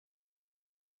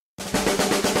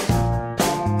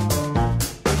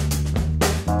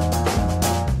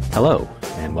Hello,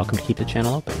 and welcome to Keep the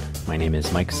Channel Open. My name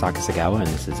is Mike Sakasagawa, and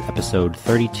this is episode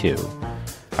 32.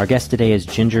 Our guest today is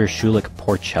Ginger Shulick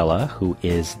Porcella, who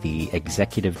is the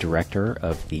executive director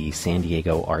of the San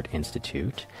Diego Art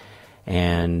Institute.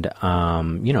 And,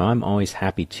 I'm always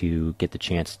happy to get the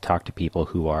chance to talk to people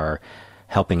who are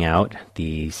helping out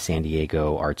the San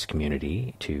Diego arts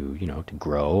community to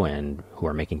grow and who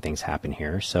are making things happen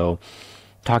here. So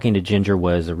talking to Ginger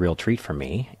was a real treat for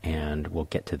me, and we'll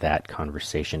get to that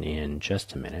conversation in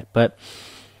just a minute. But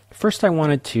first I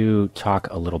wanted to talk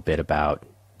a little bit about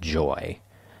joy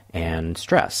and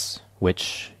stress,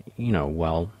 which,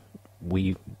 why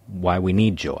we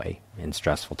need joy in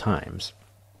stressful times.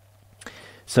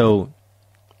 So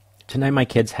tonight my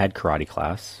kids had karate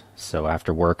class, so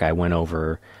after work I went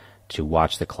over to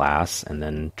watch the class and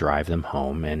then drive them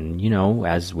home. And,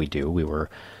 as we do, we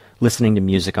were listening to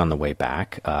music on the way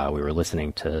back. We were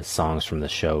listening to songs from the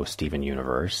show Steven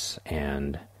Universe,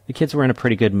 and the kids were in a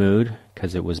pretty good mood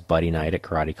because it was buddy night at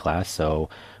karate class, so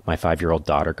my 5-year-old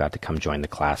daughter got to come join the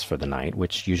class for the night,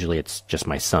 which usually it's just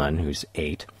my son, who's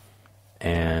 8.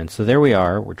 And so there we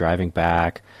are, we're driving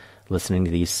back, listening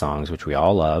to these songs, which we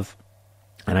all love,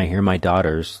 and I hear my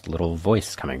daughter's little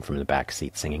voice coming from the back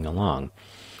seat singing along.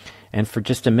 And for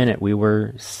just a minute, we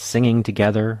were singing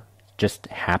together, just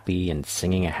happy and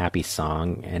singing a happy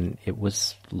song, and it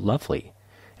was lovely.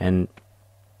 And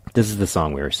this is the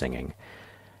song we were singing.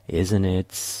 Isn't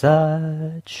it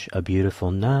such a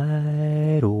beautiful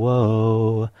night?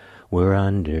 Whoa, we're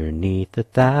underneath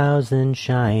 1,000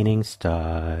 shining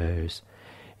stars.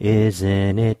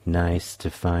 Isn't it nice to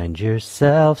find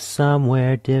yourself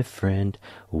somewhere different?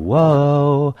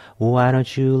 Whoa, why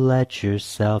don't you let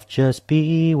yourself just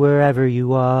be wherever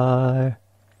you are?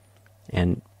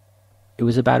 And it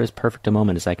was about as perfect a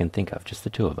moment as I can think of, just the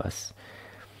two of us.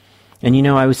 And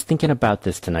I was thinking about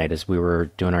this tonight as we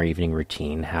were doing our evening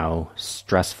routine, how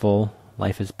stressful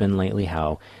life has been lately,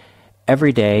 how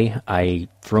every day I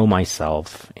throw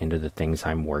myself into the things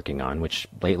I'm working on, which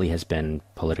lately has been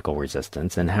political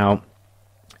resistance, and how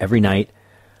every night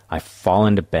I fall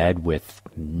into bed with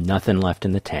nothing left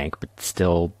in the tank, but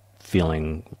still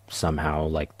feeling somehow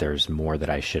like there's more that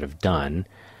I should have done.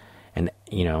 And,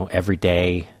 every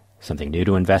day something new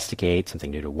to investigate,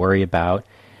 something new to worry about,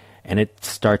 and it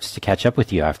starts to catch up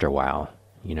with you after a while.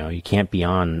 You can't be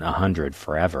on 100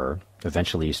 forever.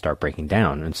 Eventually you start breaking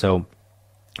down. And so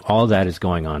all of that is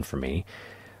going on for me.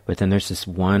 But then there's this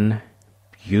one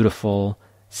beautiful,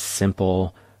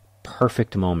 simple,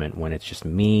 perfect moment when it's just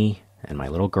me and my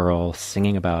little girl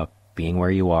singing about being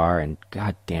where you are, and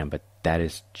god damn, but that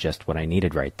is just what I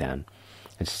needed right then.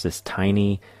 It's this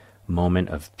tiny moment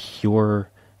of pure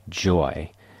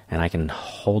joy, and I can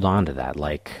hold on to that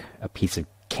like a piece of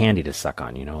candy to suck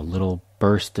on, a little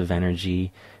burst of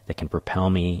energy that can propel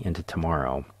me into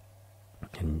tomorrow.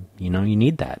 And, you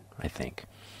need that, I think.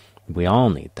 We all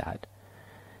need that.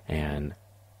 And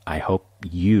I hope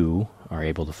you are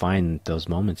able to find those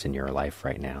moments in your life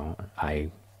right now. I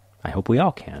hope we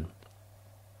all can.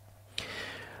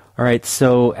 All right,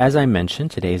 so as I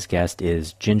mentioned, today's guest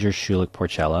is Ginger Shulick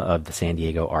Porcella of the San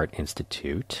Diego Art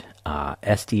Institute.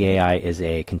 SDAI is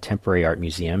a contemporary art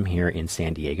museum here in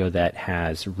San Diego that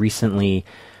has recently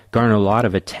garnered a lot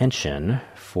of attention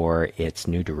for its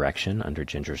new direction under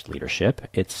Ginger's leadership.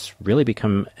 It's really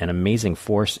become an amazing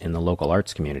force in the local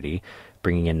arts community,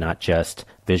 bringing in not just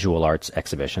visual arts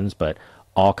exhibitions, but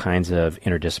all kinds of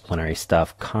interdisciplinary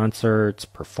stuff, concerts,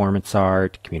 performance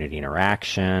art, community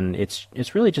interaction. It's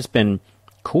really just been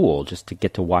cool just to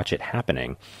get to watch it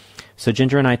happening. So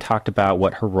Ginger and I talked about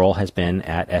what her role has been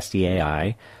at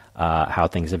SDAI, how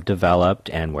things have developed,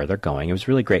 and where they're going. It was a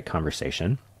really great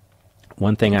conversation.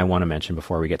 One thing I want to mention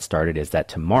before we get started is that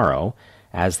tomorrow,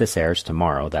 as this airs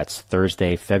tomorrow, that's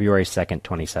Thursday, February 2nd,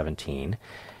 2017,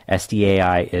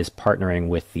 SDAI is partnering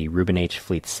with the Reuben H.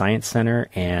 Fleet Science Center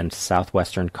and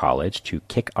Southwestern College to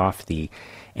kick off the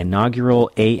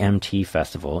inaugural AMT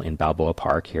Festival in Balboa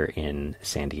Park here in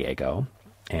San Diego.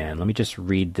 And let me just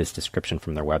read this description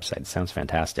from their website. It sounds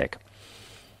fantastic.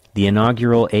 The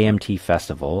inaugural AMT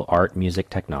Festival, Art, Music,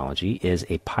 Technology, is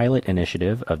a pilot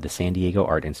initiative of the San Diego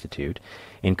Art Institute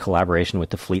in collaboration with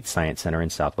the Fleet Science Center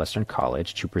and Southwestern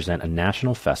College to present a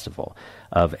national festival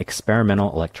of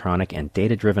experimental, electronic, and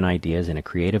data-driven ideas in a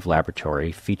creative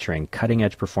laboratory featuring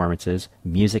cutting-edge performances,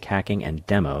 music hacking, and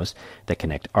demos that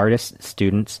connect artists,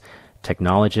 students,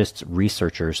 technologists,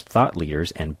 researchers, thought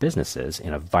leaders, and businesses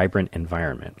in a vibrant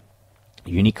environment.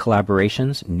 Unique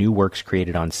collaborations, new works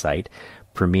created on site,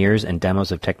 Premieres and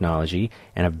demos of technology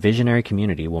and a visionary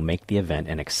community will make the event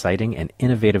an exciting and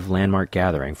innovative landmark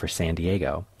gathering for San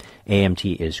Diego.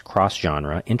 AMT is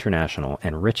cross-genre, international,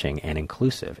 enriching, and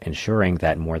inclusive, ensuring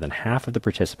that more than half of the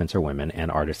participants are women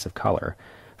and artists of color.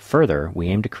 Further, we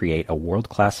aim to create a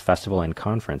world-class festival and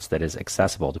conference that is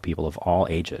accessible to people of all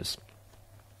ages.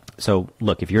 So,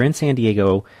 look, if you're in San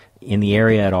Diego, in the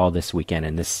area at all this weekend,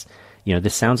 and this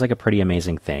sounds like a pretty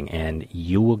amazing thing, and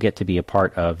you will get to be a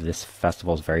part of this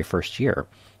festival's very first year.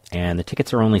 And the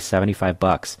tickets are only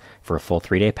 $75 for a full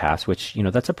 3-day pass, which,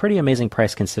 that's a pretty amazing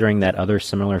price considering that other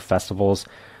similar festivals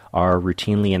are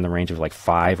routinely in the range of like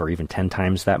 5 or even 10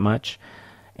 times that much.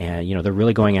 And, they're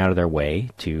really going out of their way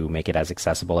to make it as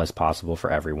accessible as possible for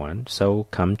everyone. So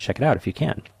come check it out if you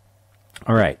can.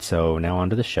 All right, so now on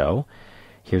to the show.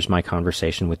 Here's my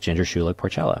conversation with Ginger Shulick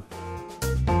Porcella.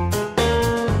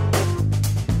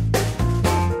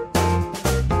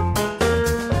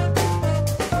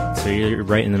 So you're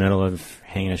right in the middle of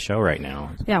hanging a show right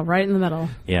now. Yeah, right in the middle.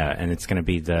 Yeah, and it's going to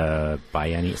be the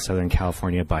Southern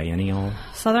California Biennial.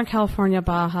 Southern California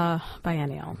Baja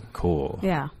Biennial. Cool.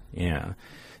 Yeah. Yeah.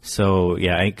 So,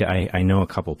 yeah, I know a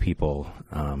couple people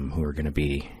who are going to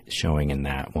be showing in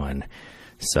that one.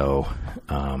 So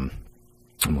I'm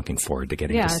looking forward to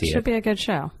getting to see it. Yeah, it should be a good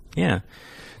show. Yeah.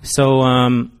 So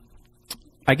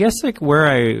I guess like where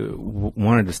I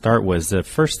wanted to start was the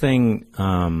first thing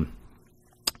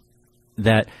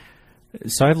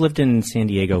so I've lived in San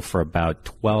Diego for about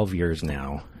 12 years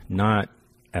now, not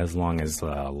as long as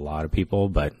a lot of people,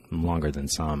 but longer than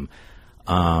some.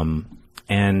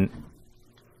 And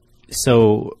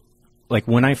so like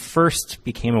when I first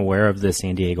became aware of the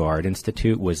San Diego Art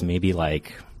Institute was maybe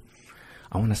like,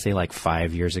 I want to say like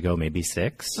 5 years ago, maybe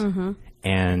 6. Mm-hmm.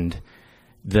 And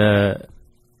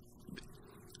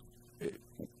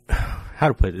how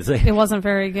to put this? It wasn't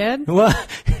very good? Well,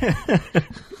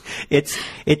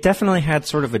 it definitely had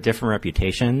sort of a different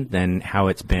reputation than how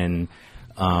it's been,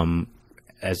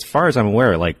 as far as I'm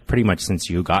aware, like pretty much since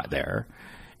you got there.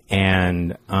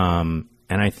 And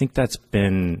I think that's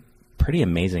been pretty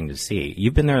amazing to see.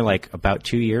 You've been there like about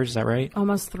 2 years, is that right?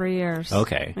 Almost 3 years.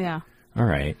 Okay. Yeah. All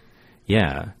right.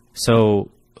 Yeah. So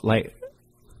like,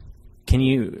 can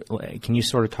you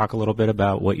sort of talk a little bit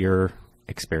about what your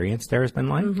experience there has been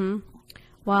like? Mm-hmm.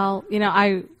 Well,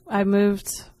 I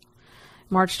moved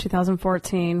March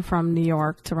 2014 from New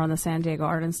York to run the San Diego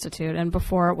Art Institute. And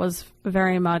before it was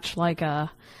very much like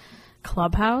a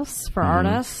clubhouse for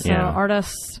artists. Yeah. So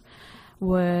artists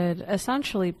would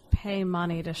essentially pay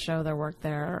money to show their work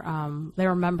there. They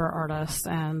were member artists.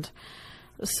 And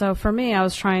so for me, I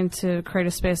was trying to create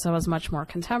a space that was much more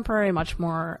contemporary, much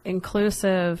more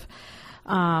inclusive.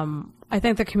 I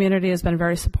think the community has been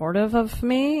very supportive of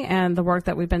me and the work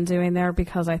that we've been doing there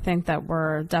because I think that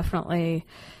we're definitely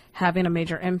having a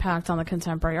major impact on the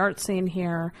contemporary art scene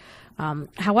here.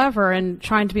 However, in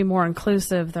trying to be more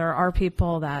inclusive, there are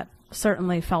people that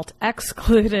certainly felt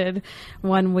excluded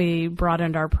when we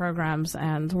broadened our programs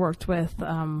and worked with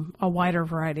a wider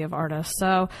variety of artists.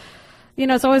 So,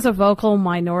 it's always a vocal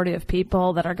minority of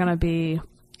people that are going to be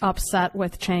upset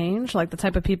with change, like the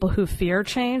type of people who fear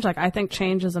change. Like, I think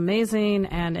change is amazing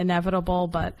and inevitable,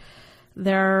 but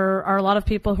there are a lot of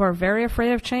people who are very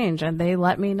afraid of change, and they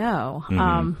let me know.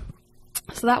 Mm-hmm.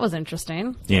 So that was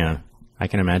interesting. Yeah, I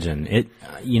can imagine. It,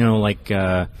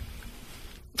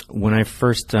 when I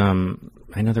first, I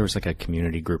know there was like a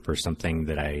community group or something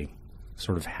that I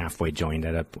sort of halfway joined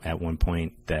at one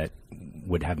point that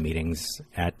would have meetings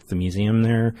at the museum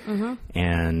there.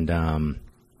 Mm-hmm.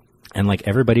 And like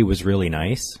everybody was really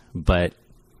nice, but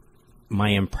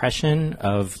my impression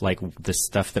of like the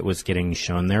stuff that was getting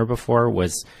shown there before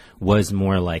was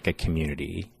more like a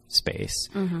community space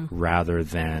mm-hmm. rather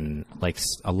than like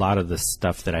a lot of the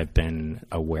stuff that I've been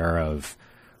aware of.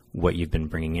 What you've been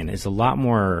bringing in is a lot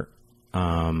more,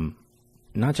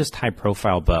 not just high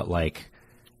profile, but like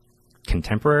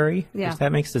contemporary. Yeah.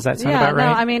 Does that sound about right?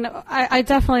 No, I mean, I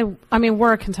definitely,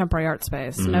 we're a contemporary art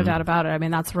space, mm-hmm. no doubt about it. I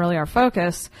mean, that's really our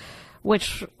focus,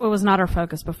 which was not our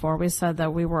focus before. We said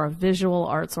that we were a visual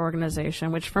arts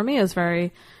organization, which for me is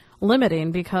very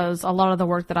limiting because a lot of the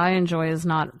work that I enjoy is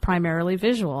not primarily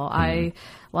visual. Mm-hmm. I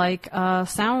like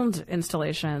sound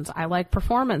installations. I like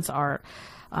performance art.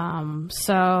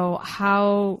 So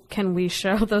how can we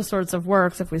show those sorts of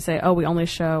works if we say, we only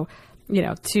show,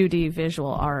 2D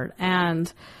visual art?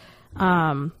 And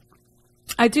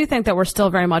I do think that we're still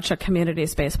very much a community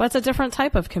space, but it's a different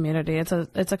type of community. It's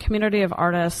a community of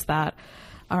artists that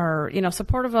are,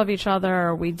 supportive of each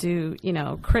other. We do,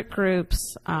 crit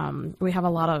groups. We have a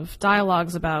lot of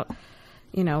dialogues about,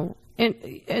 in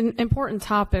important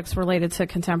topics related to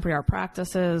contemporary art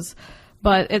practices.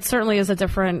 but it certainly is a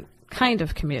different kind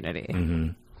of community. Mm-hmm.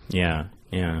 Yeah,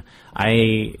 yeah.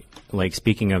 I like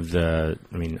speaking of I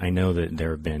mean, I know that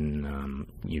there have been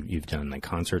you've done like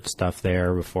concert stuff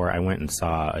there before. I went and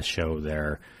saw a show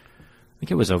there. I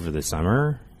think it was over the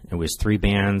summer. It was 3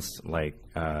 bands. Like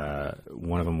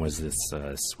one of them was this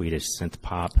Swedish synth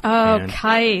pop. Oh, band.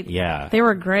 Kite. Yeah, they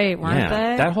were great, weren't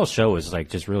they? That whole show was like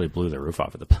just really blew the roof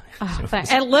off of the place.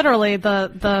 And literally,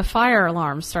 the fire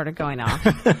alarms started going off,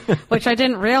 which I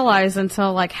didn't realize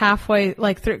until like halfway,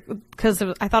 like through, because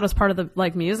I thought it was part of the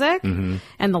like music and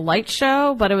the light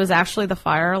show, but it was actually the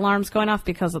fire alarms going off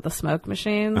because of the smoke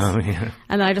machines. Oh yeah.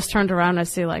 And then I just turned around and I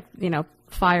see like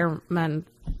firemen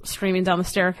streaming down the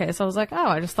staircase. I was like, oh,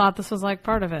 I just thought this was like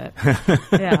part of it.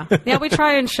 Yeah. We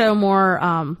try and show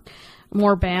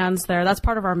more bands there. That's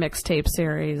part of our mixtape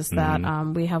series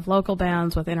that we have local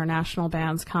bands with international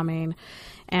bands coming.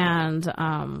 And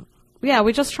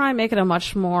we just try and make it a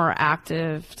much more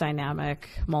active, dynamic,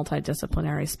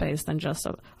 multidisciplinary space than just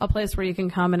a place where you can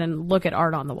come in and look at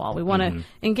art on the wall. We want to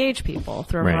engage people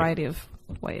through a variety of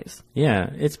ways. Yeah,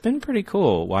 it's been pretty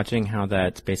cool watching how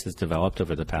that space has developed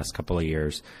over the past couple of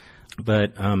years.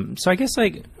 But so I guess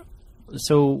like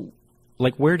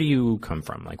where do you come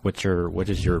from? Like what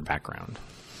is your background?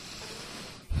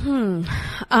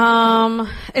 I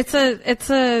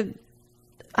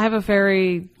have a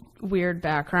very weird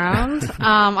background.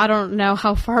 I don't know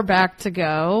how far back to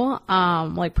go.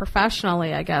 Like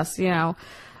professionally, I guess, I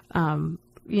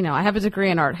have a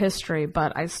degree in art history,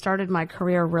 but I started my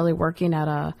career really working at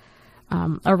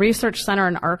a research center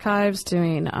and archives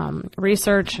doing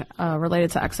research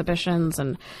related to exhibitions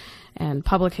and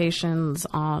publications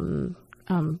on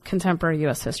contemporary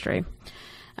U.S. history.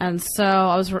 And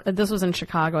so this was in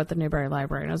Chicago at the Newberry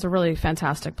Library, and it was a really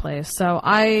fantastic place. So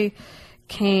I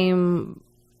come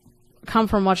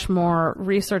from much more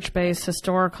research-based,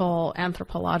 historical,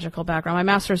 anthropological background. My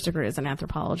master's degree is in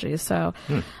anthropology. So,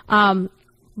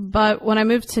 but when I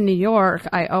moved to New York,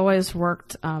 I always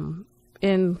worked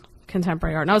in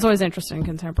contemporary art. And I was always interested in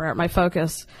contemporary art. My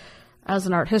focus as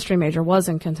an art history major was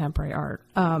in contemporary art.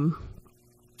 And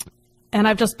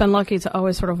I've just been lucky to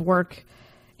always sort of work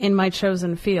in my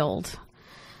chosen field.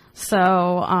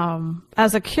 So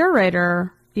as a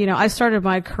curator, I started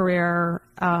my career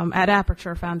at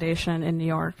Aperture Foundation in New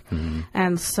York.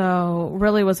 And so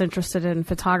really was interested in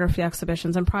photography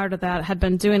exhibitions. And prior to that, had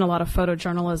been doing a lot of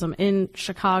photojournalism in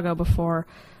Chicago before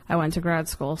I went to grad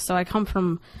school. So I come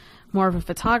from more of a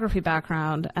photography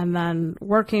background. And then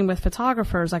working with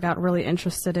photographers, I got really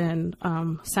interested in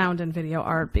sound and video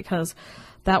art because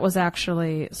that was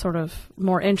actually sort of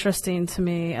more interesting to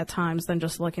me at times than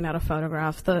just looking at a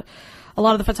photograph. A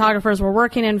lot of the photographers were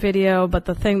working in video, but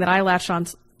the thing that I latched on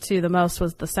to the most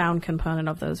was the sound component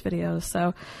of those videos.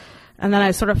 So, and then I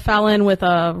sort of fell in with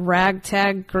a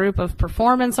ragtag group of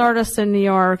performance artists in New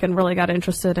York and really got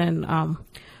interested in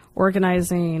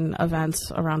organizing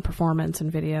events around performance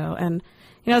and video. And,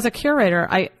 as a curator,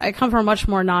 I come from a much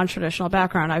more non-traditional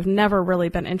background. I've never really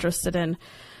been interested in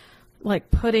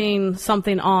like putting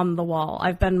something on the wall.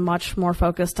 I've been much more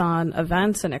focused on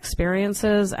events and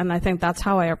experiences, and I think that's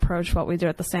how I approach what we do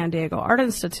at the San Diego Art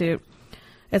Institute.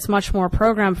 It's much more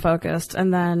program focused,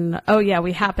 and then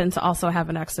we happen to also have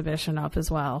an exhibition up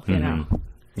as well.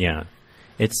 Yeah,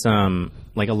 it's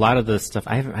like a lot of the stuff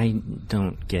I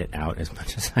don't get out as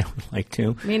much as I would like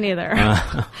to. Me neither.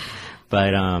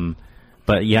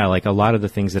 But yeah, like a lot of the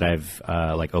things that I've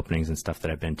like openings and stuff that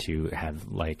I've been to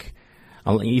have like.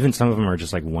 Even some of them are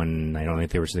just like one night only.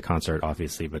 They were to the concert,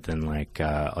 obviously, but then like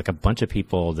a bunch of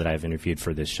people that I've interviewed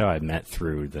for this show, I've met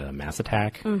through the Mass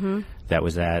Attack that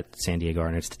was at San Diego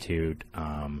Art Institute,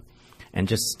 and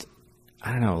just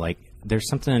I don't know, like there's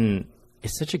something.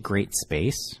 It's such a great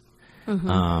space.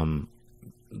 The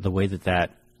way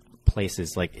that place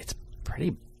is like it's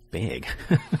pretty big.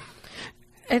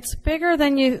 It's bigger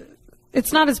than you.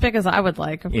 It's not as big as I would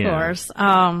like, of course.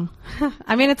 I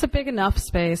mean, it's a big enough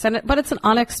space, but it's an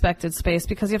unexpected space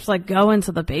because you have to like go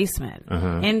into the basement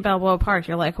in Balboa Park.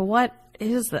 You're like, what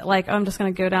is that? Like, I'm just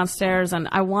going to go downstairs, and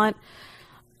I want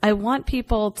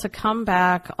people to come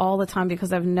back all the time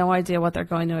because they have no idea what they're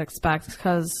going to expect.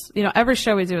 Because every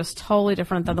show we do is totally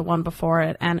different than the one before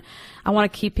it, and I want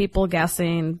to keep people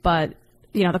guessing. But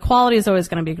the quality is always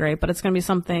going to be great, but it's going to be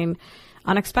something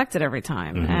unexpected every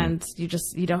time, and you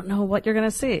don't know what you're going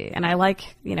to see, and I like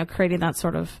creating that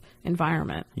sort of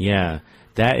environment. Yeah,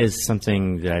 that is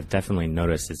something that I've definitely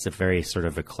noticed. It's a very sort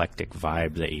of eclectic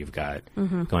vibe that you've got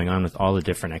going on with all the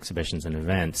different exhibitions and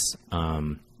events.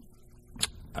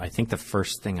 I think the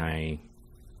first thing I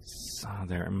saw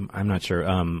there, I'm not sure,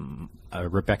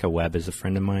 Rebecca Webb is a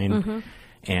friend of mine,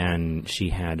 and she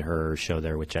had her show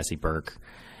there with Jessie Burke.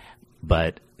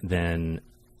 But then,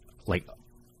 like,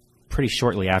 pretty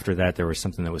shortly after that, there was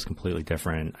something that was completely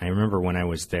different. I remember when I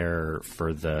was there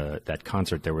for that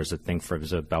concert, there was a thing for, it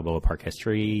was a Balboa Park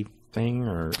history thing,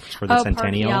 or for the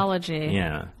centennial. Parkeology.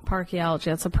 Yeah. Parkeology.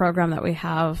 That's a program that we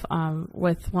have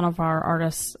with one of our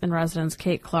artists in residence,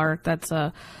 Kate Clark. That's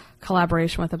a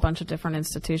collaboration with a bunch of different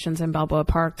institutions in Balboa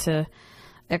Park to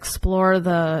explore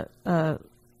the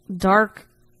dark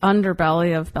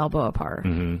underbelly of Balboa Park.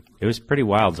 Mm-hmm. It was pretty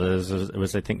wild. It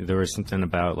was, I think there was something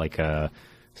about like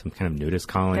some kind of nudist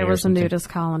colony. There was a nudist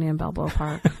colony in Balboa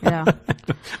Park. Yeah.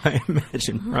 I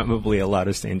imagine probably a lot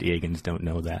of San Diegans don't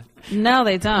know that. No,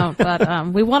 they don't. But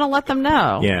we want to let them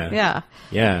know. Yeah. Yeah.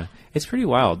 Yeah. It's pretty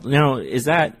wild. Now, is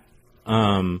that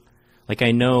like,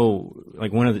 I know,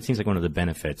 like, it seems like one of the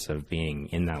benefits of being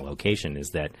in that location is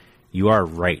that you are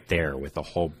right there with a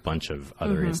whole bunch of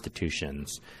other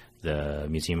institutions. The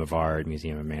Museum of Art,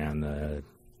 Museum of Man, the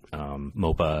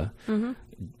MOPA. Mm-hmm.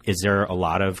 Is there a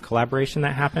lot of collaboration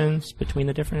that happens between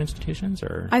the different institutions,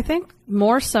 or? I think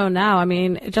more so now. I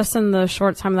mean, just in the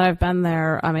short time that I've been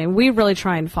there, I mean, we really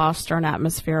try and foster an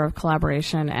atmosphere of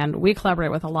collaboration, and we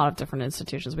collaborate with a lot of different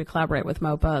institutions. We collaborate with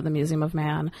MOPA, the Museum of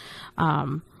Man,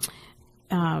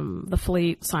 the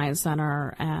Fleet Science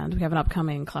Center, and we have an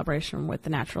upcoming collaboration with the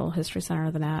Natural History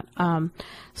Center, the NAT.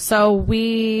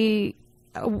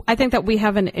 I think that we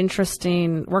have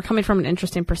we're coming from an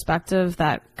interesting perspective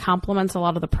that complements a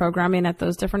lot of the programming at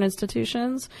those different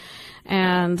institutions.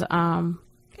 And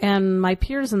my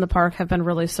peers in the park have been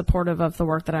really supportive of the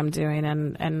work that I'm doing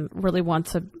and really want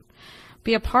to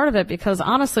be a part of it, because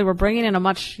honestly, we're bringing in a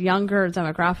much younger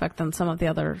demographic than some of the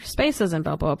other spaces in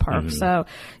Balboa Park. Mm-hmm. So,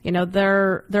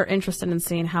 they're interested in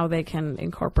seeing how they can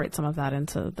incorporate some of that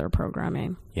into their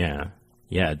programming. Yeah.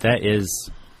 Yeah. That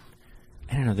is,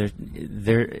 I don't know.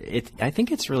 I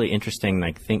think it's really interesting.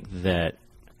 I think that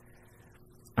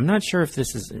I'm not sure if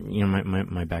this is,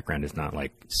 my background is not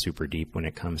like super deep when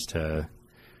it comes to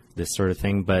this sort of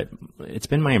thing, but it's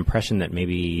been my impression that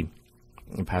maybe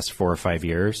in the past 4 or 5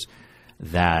 years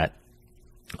that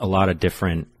a lot of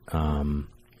different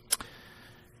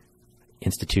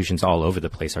institutions all over the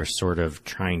place are sort of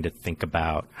trying to think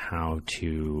about how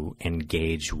to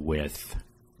engage with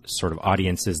sort of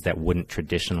audiences that wouldn't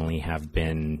traditionally have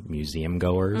been museum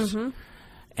goers. Mm-hmm.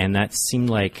 And that seemed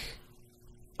like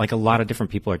a lot of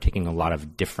different people are taking a lot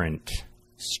of different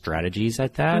strategies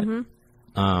at that.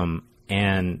 Mm-hmm.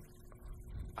 And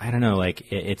I don't know,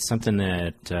 like it's something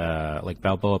that like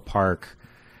Balboa Park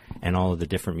and all of the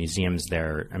different museums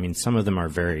there, I mean, some of them are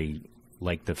very,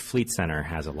 like the Fleet Center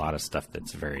has a lot of stuff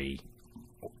that's very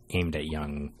aimed at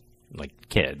young, like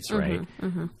kids, mm-hmm, right?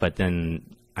 Mm-hmm. But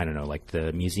then, I don't know, like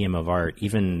the Museum of Art,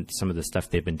 even some of the stuff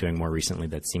they've been doing more recently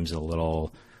that seems a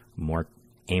little more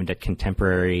aimed at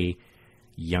contemporary,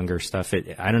 younger stuff.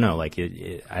 I don't know, like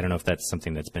I don't know if that's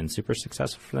something that's been super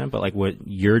successful for them, but like what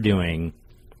you're doing,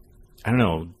 I don't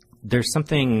know, there's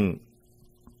something,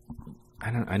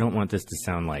 I don't want this to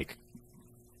sound like,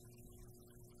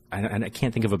 I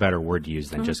can't think of a better word to use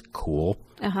than just cool,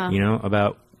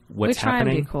 about what's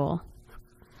happening. We try and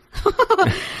be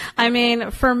cool. I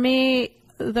mean, for me,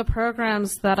 the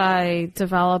programs that I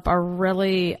develop are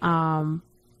really,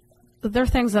 they're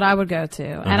things that I would go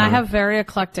to. Uh-huh. And I have very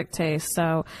eclectic tastes.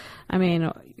 So, I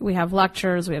mean, we have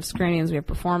lectures, we have screenings, we have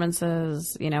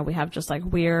performances, we have just like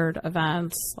weird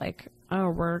events, like, oh,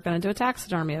 we're going to do a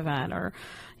taxidermy event, or,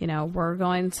 we're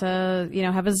going to,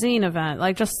 have a zine event,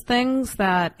 like just things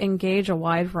that engage a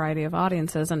wide variety of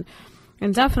audiences. And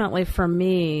definitely for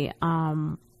me,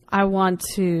 I want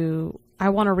to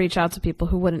reach out to people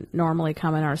who wouldn't normally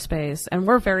come in our space. And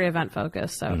we're very event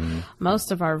focused. So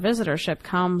most of our visitorship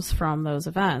comes from those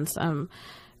events.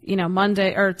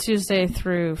 Monday or Tuesday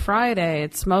through Friday,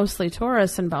 it's mostly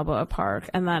tourists in Balboa Park.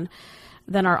 And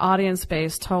then our audience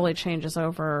base totally changes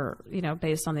over,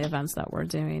 based on the events that we're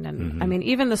doing. And I mean,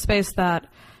 even the space that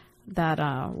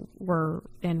we're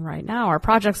in right now, our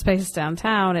project space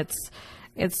downtown,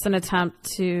 it's an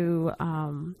attempt to,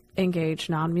 engage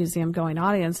non-museum going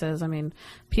audiences. I mean,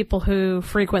 people who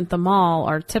frequent the mall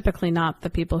are typically not the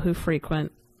people who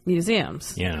frequent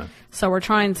museums. Yeah. So we're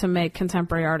trying to make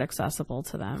contemporary art accessible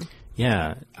to them.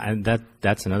 Yeah. And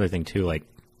that's another thing too. Like,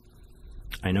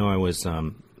 I know I was,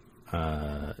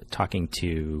 talking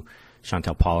to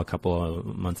Chantal Paul a couple of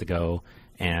months ago,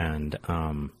 and,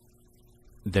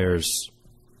 there's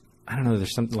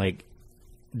something like,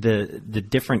 the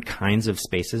different kinds of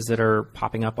spaces that are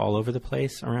popping up all over the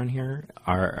place around here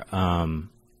are,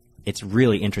 it's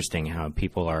really interesting how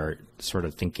people are sort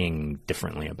of thinking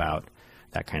differently about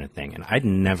that kind of thing. And I'd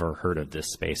never heard of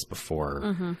this space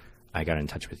before, I got in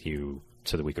touch with you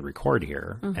so that we could record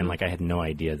here. And like, I had no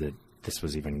idea that this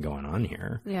was even going on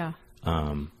here. Yeah.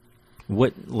 How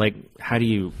do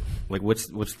you, like, what's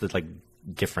the like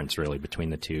difference really between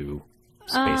the two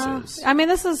spaces? I mean,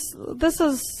 this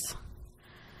is,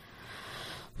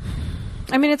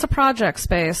 I mean, it's a project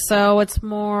space, so it's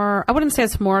more, I wouldn't say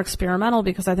it's more experimental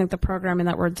because I think the programming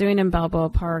that we're doing in Balboa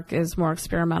Park is more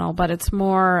experimental, but it's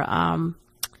more,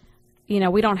 you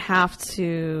know, we don't have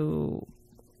to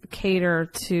cater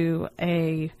to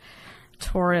a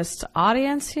tourist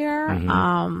audience here.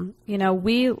 You know,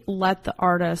 we let the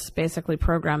artists basically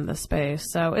program the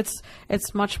space. So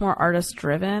it's much more artist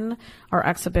driven. Our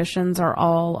exhibitions are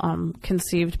all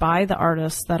conceived by the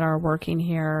artists that are working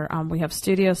here. We have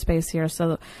studio space here.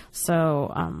 So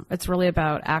it's really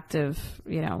about active,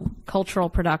 you know, cultural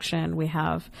production. We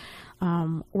have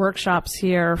workshops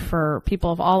here for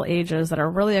people of all ages that are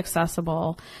really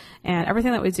accessible. And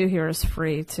everything that we do here is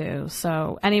free too.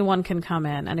 So anyone can come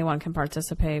in, anyone can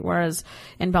participate. Whereas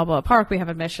in Balboa Park, we have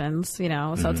admissions, you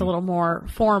know, so it's a little more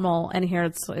formal, and here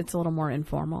it's a little more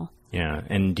informal. Yeah.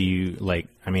 And do you like,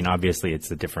 I mean, obviously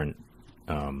it's a different,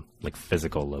 like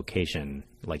physical location.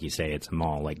 Like you say, it's a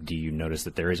mall. Like, do you notice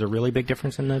that there is a really big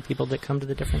difference in the people that come to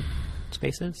the different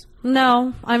spaces?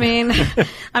 No, I mean,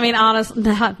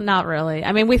 not really.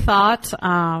 I mean, we thought,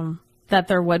 that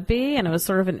there would be, and it was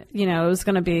sort of it was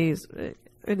going to be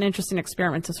an interesting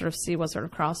experiment to sort of see what sort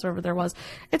of crossover there was.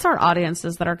 It's our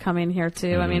audiences that are coming here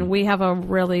too. I mean, we have a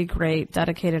really great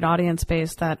dedicated audience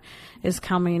base that is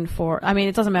coming for, I mean,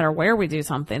 it doesn't matter where we do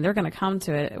something, they're going to come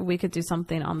to it. We could do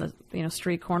something on the, you know,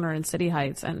 street corner in City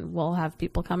Heights, and we'll have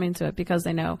people coming to it because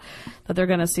they know that they're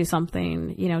going to see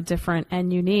something, you know, different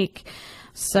and unique.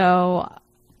 So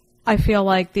I feel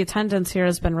like the attendance here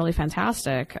has been really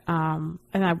fantastic, and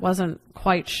I wasn't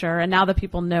quite sure. And now that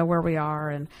people know where we are,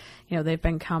 and you know they've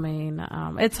been coming,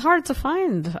 it's hard to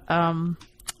find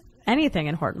anything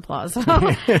in Horton Plaza.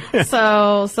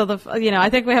 so I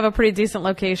think we have a pretty decent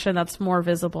location that's more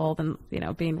visible than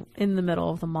being in the middle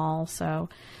of the mall. So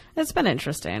it's been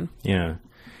interesting. Yeah.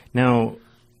 Now,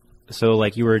 so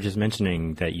like you were just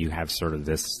mentioning that you have sort of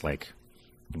this like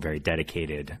very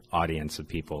dedicated audience of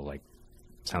people, like.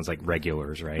 Sounds like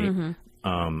regulars, right?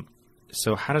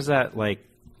 So how does that, like,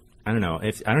 I don't know,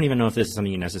 I don't even know if this is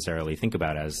something you necessarily think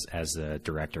about as a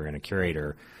director and a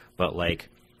curator, but like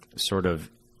sort of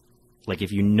like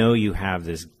if you know you have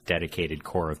this dedicated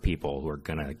core of people who are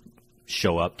going to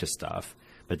show up to stuff,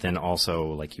 but then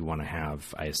also like you want to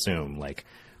have, I assume, like,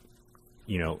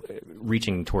 you know,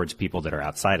 reaching towards people that are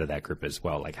outside of that group as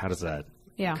well. Like how does that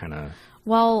kind of...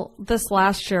 Well, this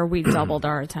last year we doubled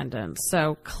our attendance.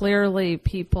 So clearly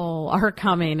people are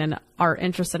coming and are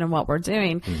interested in what we're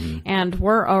doing. And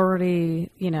we're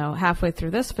already, halfway through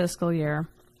this fiscal year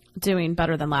doing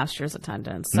better than last year's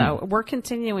attendance. So we're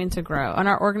continuing to grow. And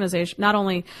our organization, not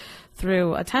only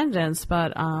through attendance,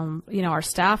 but, our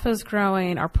staff is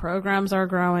growing, our programs are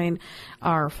growing,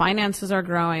 our finances are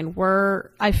growing.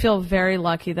 I feel very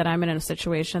lucky that I'm in a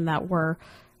situation that we're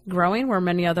growing where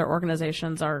many other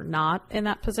organizations are not in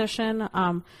that position.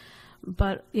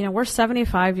 But, we're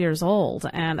 75 years old,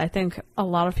 and I think a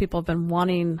lot of people have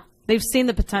been they've seen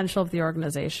the potential of the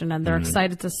organization, and they're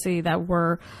excited to see that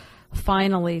we're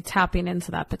finally tapping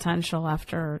into that potential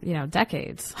after,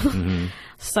 decades.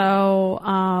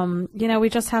 So, we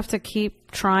just have to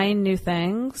keep trying new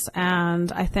things.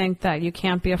 And I think that you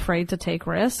can't be afraid to take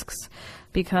risks,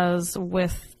 because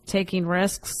with taking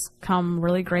risks come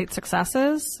really great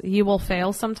successes. You will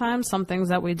fail sometimes. Some things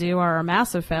that we do are a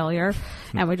massive failure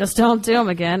and we just don't do them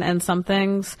again. And some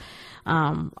things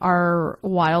are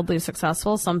wildly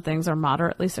successful. Some things are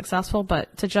moderately successful,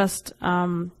 but to just,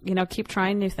 keep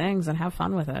trying new things and have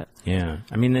fun with it. Yeah.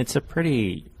 I mean, it's a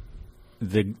pretty,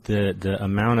 the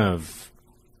amount of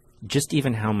just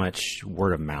even how much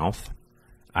word of mouth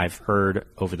I've heard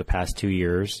over the past 2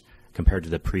 years compared to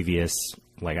the previous,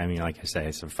 like I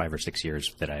say, so 5 or 6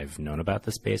 years that I've known about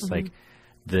the space, like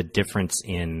the difference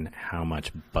in how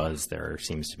much buzz there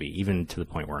seems to be, even to the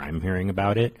point where I'm hearing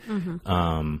about it.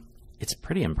 It's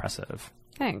pretty impressive.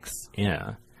 Thanks.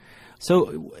 Yeah.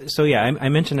 So yeah, I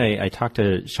mentioned I talked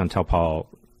to Chantel Paul,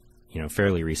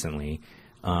 fairly recently.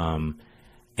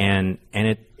 And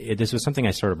this was something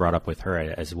I sort of brought up with her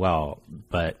as well,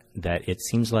 but that it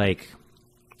seems like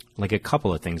a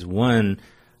couple of things. One,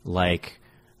 like,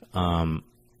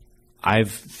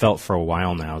 I've felt for a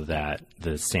while now that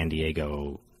the San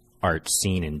Diego art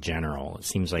scene in general, it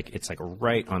seems like it's like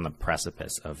right on the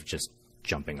precipice of just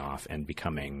jumping off and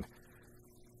becoming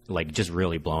like just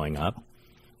really blowing up.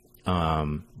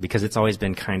 Because it's always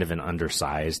been kind of an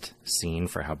undersized scene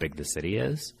for how big the city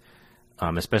is.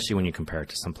 especially when you compare it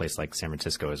to some place like San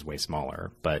Francisco is way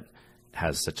smaller, but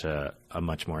has such a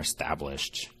much more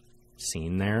established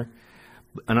scene there.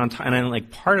 And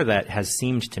like part of that has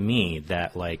seemed to me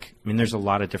that like, I mean, there's a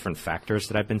lot of different factors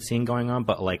that I've been seeing going on,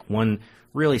 but like one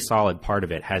really solid part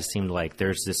of it has seemed like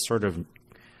there's this sort of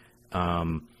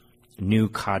new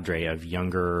cadre of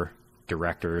younger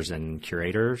directors and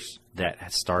curators that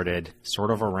has started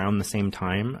sort of around the same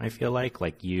time. I feel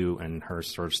like you and her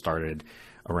sort of started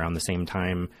around the same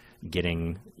time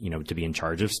getting, to be in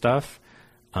charge of stuff.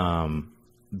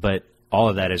 But all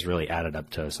of that has really added up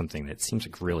to something that seems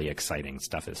like really exciting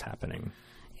stuff is happening.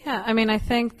 Yeah, I mean, I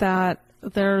think that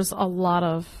there's a lot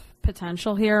of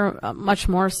potential here, much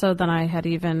more so than I had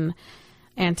even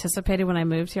anticipated when I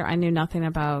moved here. I knew nothing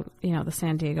about, the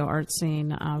San Diego art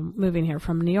scene, moving here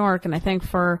from New York. And I think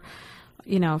for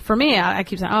me, I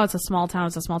keep saying, oh, it's a small town.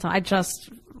 It's a small town. I just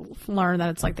learned that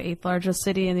it's like the 8th largest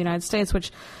city in the United States,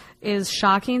 which is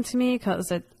shocking to me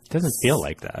because it doesn't feel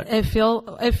like that. It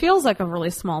feels like a really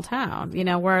small town,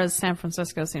 whereas San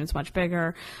Francisco seems much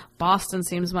bigger. Boston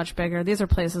seems much bigger. These are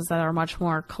places that are much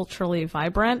more culturally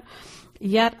vibrant.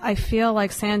 Yet I feel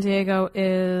like San Diego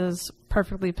is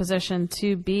perfectly positioned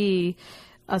to be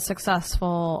a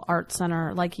successful art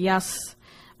center. Like, yes,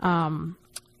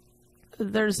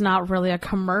 there's not really a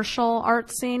commercial art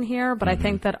scene here, but I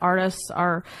think that artists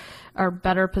are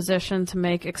better positioned to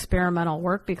make experimental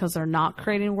work because they're not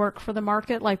creating work for the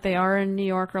market like they are in New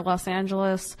York or Los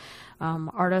Angeles.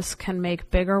 Artists can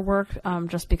make bigger work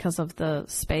just because of the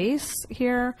space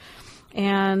here.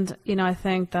 And, I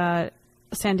think that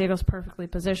San Diego's perfectly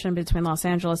positioned between Los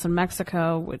Angeles and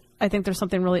Mexico. I think there's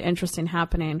something really interesting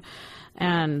happening.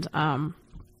 And a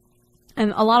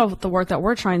lot of the work that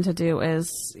we're trying to do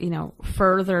is,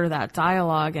 further that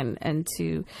dialogue and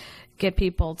to get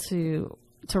people to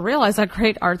realize that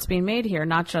great art's being made here,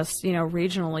 not just,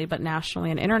 regionally, but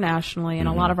nationally and internationally. And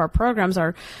a lot of our programs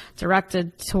are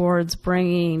directed towards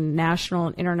bringing national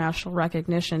and international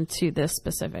recognition to this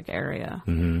specific area.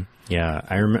 Mm-hmm. Yeah.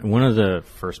 I remember one of the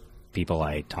first people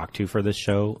I talked to for this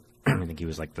show, I think he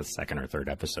was like the second or third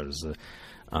episode, is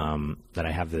that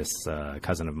I have this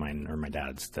cousin of mine, or my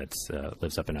dad's, that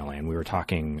lives up in LA, and we were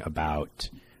talking about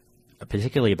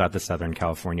particularly about the Southern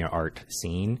California art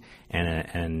scene,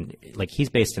 and like he's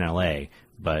based in LA,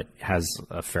 but has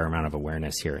a fair amount of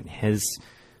awareness here. And his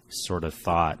sort of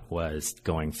thought was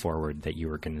going forward that you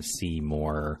were going to see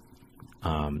more,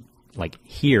 like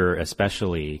here,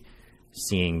 especially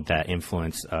seeing that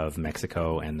influence of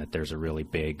Mexico, and that there's a really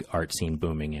big art scene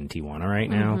booming in Tijuana right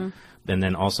now. And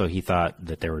then also he thought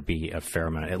that there would be a fair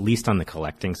amount, at least on the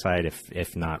collecting side,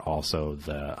 if not also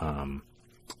the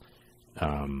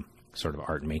sort of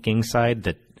art making side,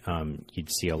 that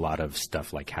you'd see a lot of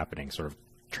stuff like happening, sort of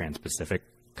trans-Pacific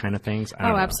kind of things. I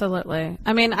don't know. Absolutely.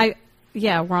 I mean,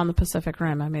 we're on the Pacific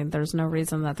Rim. I mean, there's no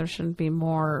reason that there shouldn't be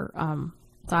more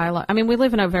dialogue. I mean, we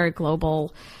live in a very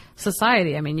global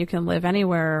society. I mean, you can live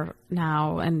anywhere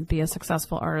now and be a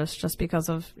successful artist just because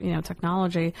of,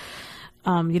 technology.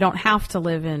 You don't have to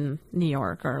live in New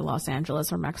York or Los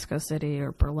Angeles or Mexico City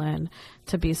or Berlin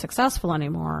to be successful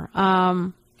anymore.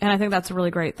 And I think that's a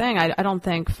really great thing. I don't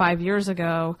think 5 years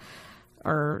ago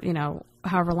or,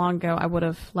 however long ago I would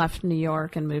have left New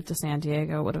York and moved to San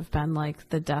Diego. It would have been like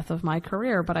the death of my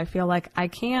career. But I feel like I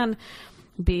can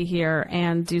be here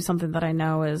and do something that I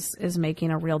know is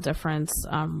making a real difference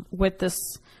with this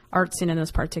art scene in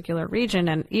this particular region.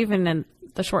 And even in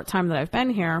the short time that I've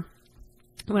been here,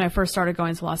 when I first started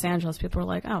going to Los Angeles, people were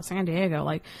like, oh, San Diego,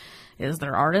 like, is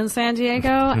there art in San Diego?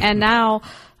 And now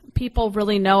people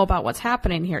really know about what's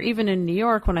happening here. Even in New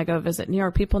York, when I go visit New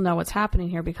York, people know what's happening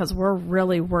here because we're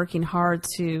really working hard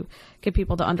to get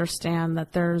people to understand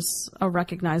that there's a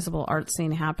recognizable art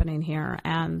scene happening here.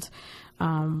 And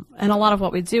a lot of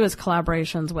what we do is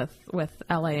collaborations with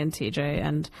LA and TJ.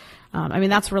 And, I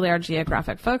mean, that's really our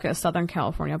geographic focus, Southern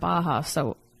California, Baja.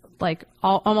 So like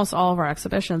almost all of our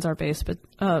exhibitions are based, but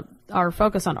are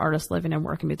focused on artists living and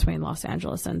working between Los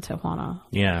Angeles and Tijuana.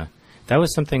 Yeah, that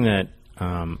was something that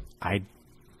I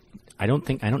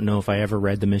don't know if I ever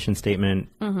read the mission statement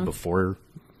before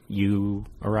you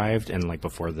arrived and like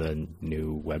before the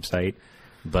new website,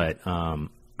 but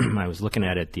I was looking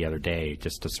at it the other day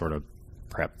just to sort of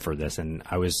prep for this, and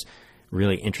I was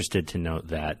really interested to note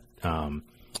that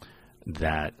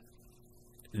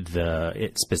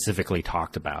it specifically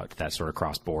talked about that sort of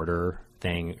cross-border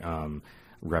thing,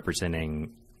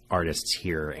 representing artists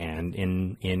here and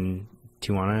in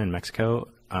Tijuana in Mexico.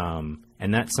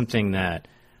 And that's something that,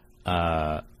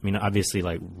 I mean, obviously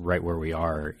like right where we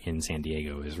are in San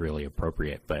Diego is really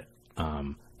appropriate, but,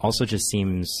 also just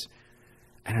seems,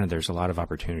 I don't know, there's a lot of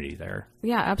opportunity there.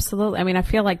 Yeah, absolutely. I mean, I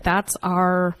feel like that's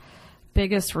our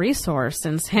biggest resource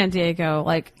in San Diego.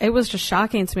 Like, it was just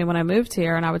shocking to me when I moved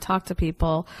here, and I would talk to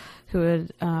people who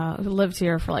had who lived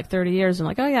here for like 30 years and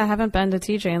like, oh yeah, I haven't been to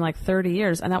TJ in like 30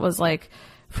 years. And that was like,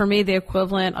 for me, the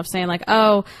equivalent of saying like,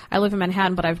 oh, I live in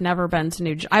Manhattan, but I've never been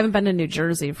to I haven't been to New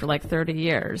Jersey for like 30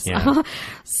 years. Yeah.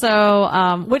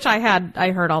 So, which I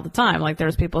heard all the time. Like,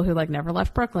 there's people who like never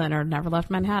left Brooklyn or never left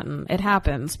Manhattan. It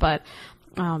happens. But,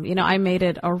 I made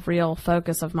it a real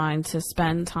focus of mine to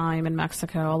spend time in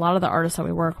Mexico. A lot of the artists that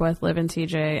we work with live in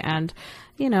TJ, and,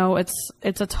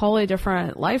 it's a totally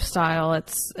different lifestyle.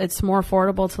 It's more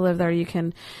affordable to live there. You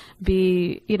can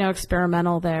be,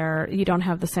 experimental there. You don't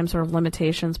have the same sort of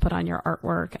limitations put on your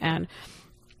artwork. And,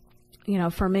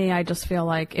 for me, I just feel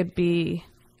like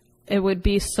it would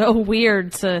be so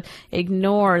weird to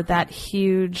ignore that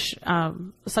huge,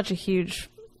 such a huge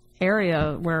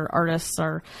area where artists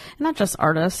are, not just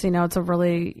artists, it's a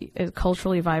really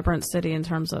culturally vibrant city in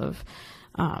terms of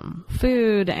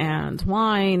food and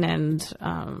wine and,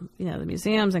 the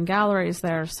museums and galleries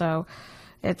there. So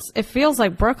it feels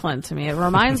like Brooklyn to me. It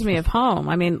reminds me of home.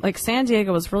 I mean, like, San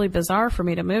Diego was really bizarre for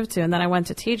me to move to. And then I went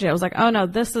to TJ. I was like, oh no,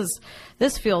 this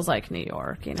feels like New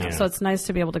York, Yeah. So it's nice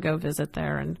to be able to go visit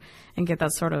there and get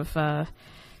that sort of,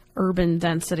 urban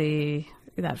density,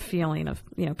 that feeling of,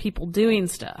 people doing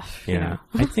stuff. Yeah.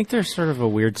 I think there's sort of a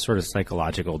weird sort of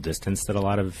psychological distance that a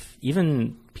lot of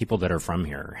even people that are from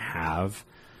here have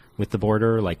with the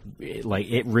border. Like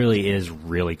it really is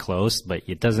really close, but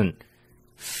it doesn't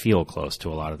feel close to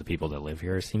a lot of the people that live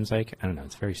here. It seems like, I don't know,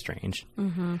 it's very strange.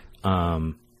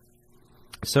 Mm-hmm.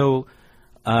 So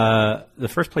the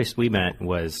first place we met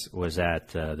was at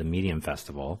the Medium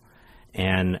Festival,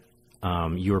 and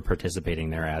you were participating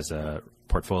there as a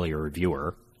portfolio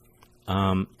reviewer.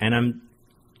 And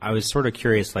I was sort of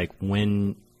curious, like,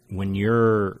 when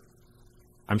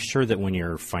I'm sure that when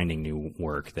you're finding new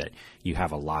work that you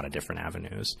have a lot of different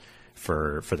avenues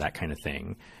for that kind of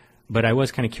thing. But I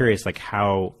was kind of curious, like,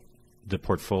 how the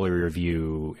portfolio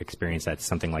review experience at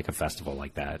something like a festival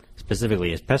like that,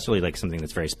 especially like something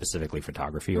that's very specifically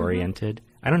photography oriented.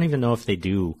 Mm-hmm. I don't even know if they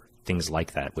do things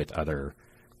like that with other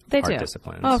art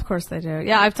disciplines. Oh, of course they do.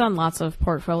 Yeah, I've done lots of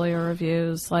portfolio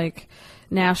reviews, like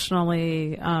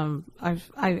nationally.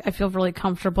 I feel really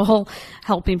comfortable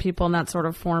helping people in that sort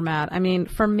of format. I mean,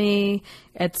 for me,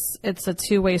 it's a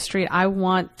two-way street. I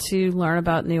want to learn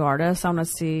about new artists. I want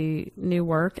to see new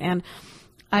work, and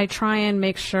I try and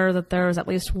make sure that there's at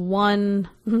least one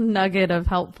nugget of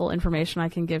helpful information I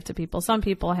can give to people. Some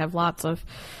people have lots of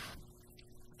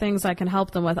things I can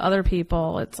help them with. Other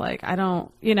people, it's like, I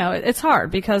don't, it's hard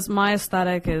because my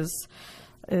aesthetic is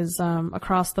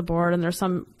across the board, and there's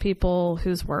some people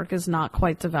whose work is not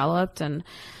quite developed, and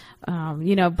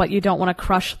but you don't want to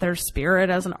crush their spirit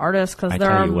as an artist because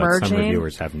they're emerging. Some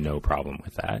reviewers have no problem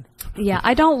with that. Yeah,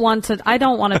 I don't want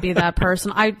to be that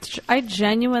person. I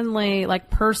genuinely, like,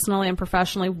 personally and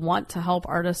professionally want to help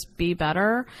artists be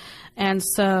better. And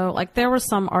so, like, there were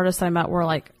some artists I met were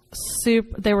like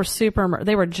they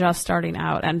were just starting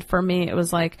out, and for me it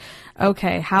was like,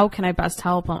 okay, how can I best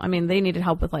help them? I mean, they needed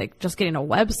help with like just getting a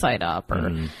website up,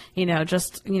 or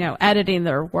just editing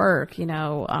their work,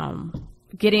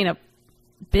 getting a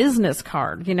business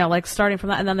card, like starting from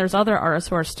that. And then there's other artists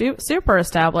who are super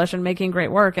established and making great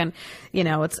work, and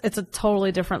it's a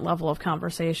totally different level of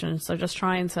conversation. So just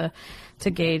trying to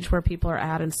gauge where people are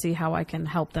at and see how I can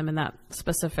help them in that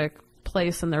specific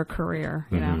place in their career.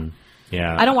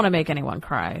 Yeah, I don't want to make anyone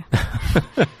cry.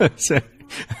 So,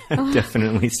 I've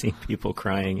definitely seen people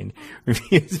crying in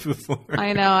reviews before.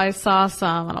 I know, I saw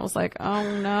some and I was like,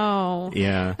 oh no.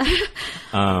 Yeah.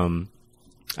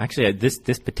 Actually,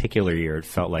 this particular year, it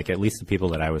felt like, at least the people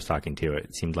that I was talking to,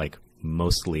 it seemed like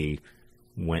mostly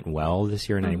went well this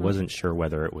year, and I wasn't sure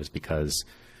whether it was because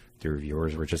the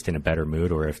reviewers were just in a better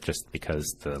mood, or if just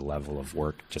because the level of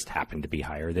work just happened to be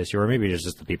higher this year, or maybe it's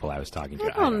just the people I was talking to.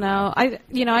 I don't know.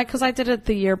 Because I did it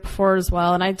the year before as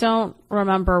well, and I don't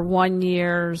remember one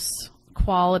year's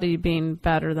quality being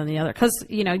better than the other, because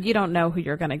you don't know who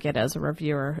you're going to get as a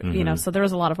reviewer. So there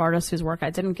was a lot of artists whose work I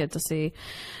didn't get to see,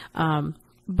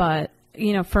 but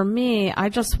for me, I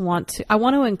want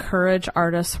to encourage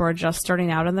artists who are just starting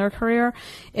out in their career.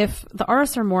 If the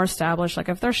artists are more established, like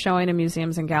if they're showing in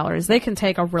museums and galleries, they can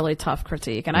take a really tough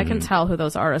critique, and I can tell who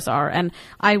those artists are, and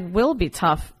I will be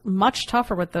much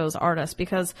tougher with those artists,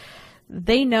 because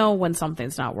they know when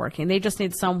something's not working. They just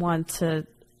need someone to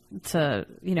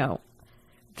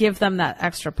give them that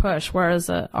extra push. Whereas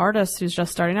an artist who's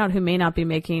just starting out, who may not be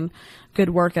making good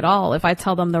work at all, if I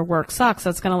tell them their work sucks,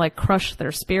 that's going to like crush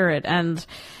their spirit. And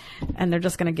and they're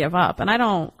just going to give up. And I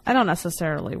don't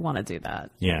necessarily want to do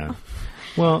that. Yeah.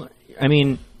 Well, I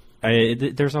mean,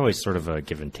 there's always sort of a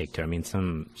give and take too. I mean,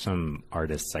 some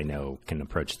artists I know can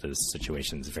approach those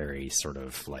situations very sort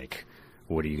of like,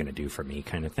 what are you going to do for me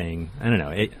kind of thing. I don't know.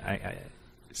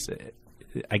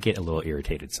 I get a little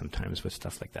irritated sometimes with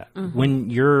stuff like that. Mm-hmm. When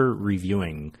you're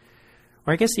reviewing,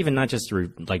 or I guess even not just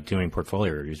like doing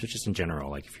portfolio reviews, but just in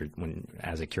general, like if you're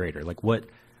as a curator, like what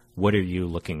are you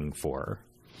looking for?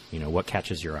 You know, what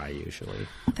catches your eye usually?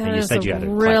 That is a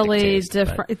really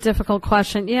difficult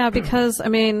question. Yeah, because I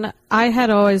mean, I had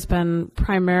always been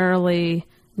primarily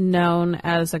known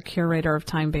as a curator of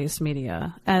time-based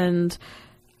media, and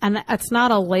it's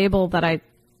not a label that I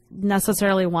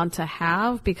necessarily want to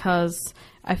have because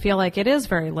I feel like it is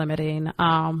very limiting.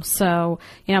 So,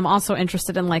 you know, I'm also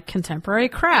interested in like contemporary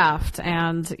craft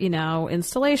and, you know,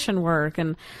 installation work.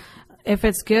 And if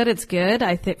it's good, it's good.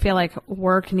 I feel like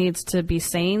work needs to be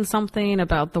saying something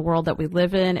about the world that we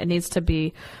live in. It needs to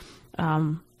be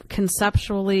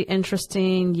conceptually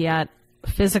interesting, yet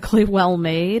physically well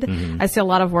made. Mm-hmm. I see a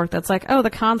lot of work that's like, oh,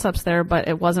 the concept's there, but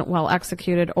it wasn't well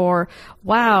executed, or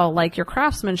wow, like your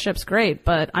craftsmanship's great,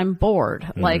 but I'm bored.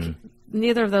 Mm-hmm. Like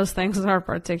neither of those things are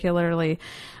particularly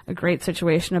a great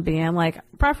situation to be in. Like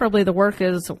preferably the work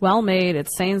is well made.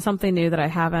 It's saying something new that I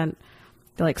haven't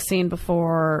like seen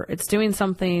before. It's doing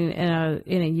something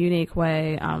in a unique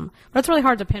way. But it's really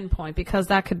hard to pinpoint because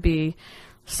that could be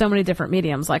so many different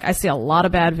mediums. Like I see a lot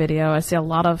of bad video. I see a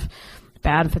lot of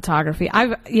bad photography.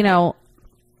 You know,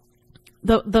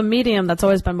 the medium that's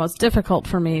always been most difficult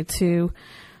for me to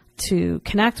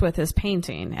connect with is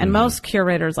painting. And mm-hmm. most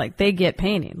curators, like, they get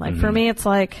painting. Like, mm-hmm. for me, it's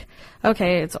like,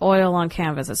 okay, it's oil on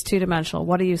canvas. It's two-dimensional.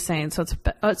 What are you saying? So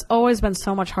it's always been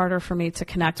so much harder for me to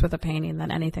connect with a painting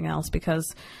than anything else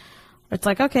because it's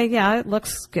like, okay, yeah, it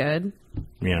looks good.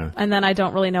 Yeah. And then I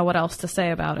don't really know what else to say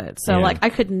about it. So, like, I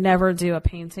could never do a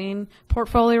painting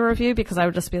portfolio review because I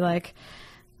would just be like,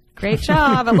 great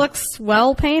job. It looks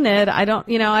well painted. I don't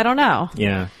know.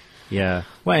 Yeah. Yeah.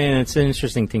 Well, and it's an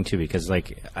interesting thing too, because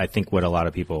like, I think what a lot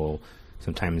of people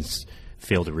sometimes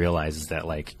fail to realize is that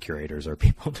like curators are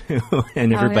people too,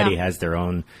 and everybody has their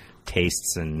own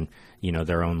tastes and, you know,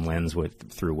 their own lens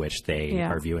through which they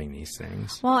are viewing these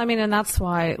things. Well, I mean, and that's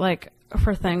why like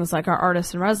for things like our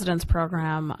artist in residence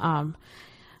program,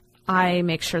 I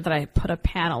make sure that I put a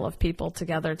panel of people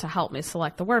together to help me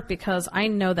select the work because I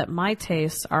know that my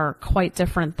tastes are quite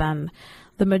different than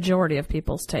the majority of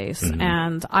people's tastes. Mm-hmm.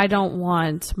 And I don't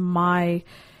want my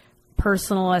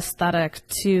personal aesthetic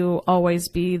to always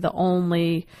be the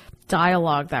only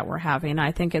dialogue that we're having.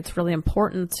 I think it's really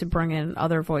important to bring in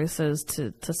other voices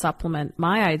to supplement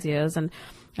my ideas. And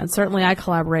certainly I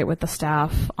collaborate with the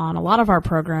staff on a lot of our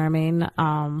programming.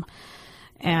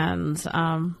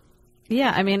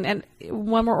 Yeah, I mean, and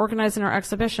when we're organizing our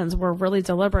exhibitions, we're really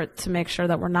deliberate to make sure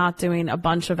that we're not doing a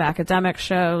bunch of academic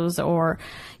shows or,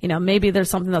 you know, maybe there's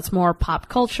something that's more pop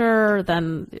culture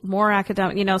than more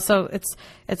academic, you know, so it's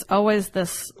always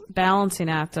this balancing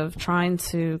act of trying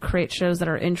to create shows that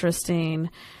are interesting,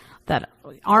 that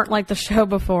aren't like the show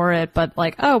before it, but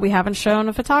like, oh, we haven't shown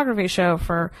a photography show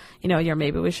for, you know, a year.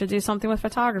 Maybe we should do something with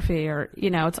photography, or, you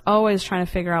know, it's always trying to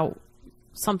figure out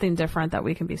something different that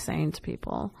we can be saying to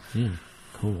people.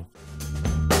 Cool.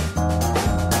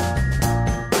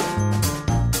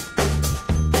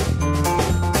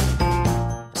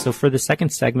 So for the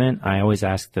second segment, I always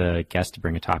ask the guest to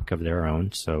bring a topic of their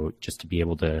own. So just to be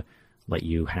able to let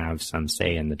you have some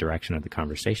say in the direction of the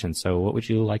conversation. So what would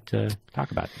you like to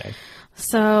talk about today?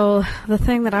 So the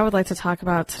thing that I would like to talk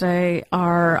about today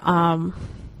are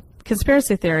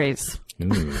conspiracy theories.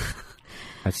 Ooh.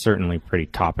 That's certainly pretty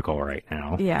topical right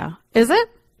now. Yeah. Is it?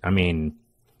 I mean,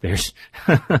 there's,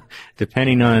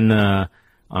 depending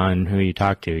on who you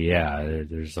talk to,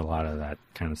 there's a lot of that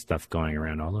kind of stuff going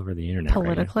around all over the internet.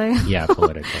 Politically? Right now. Yeah,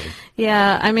 politically.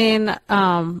 Yeah, I mean,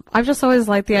 I've just always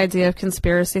liked the idea of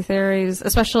conspiracy theories,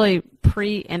 especially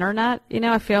pre-internet. You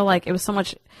know, I feel like it was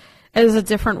a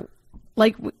different,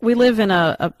 like, we live in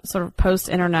a sort of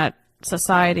post-internet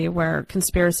society where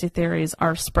conspiracy theories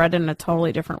are spread in a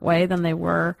totally different way than they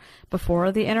were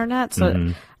before the internet.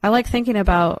 So I like thinking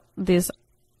about these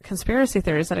conspiracy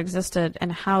theories that existed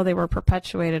and how they were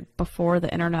perpetuated before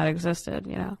the internet existed,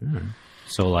 you know.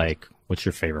 So like, what's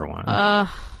your favorite one?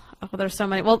 There's so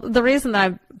many. Well, the reason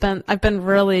that I've been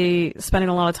really spending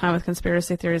a lot of time with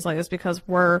conspiracy theories like this because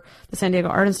the San Diego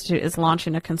Art Institute is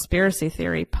launching a conspiracy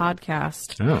theory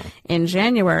podcast in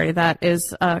January that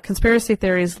is conspiracy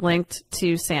theories linked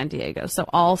to San Diego. So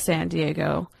all San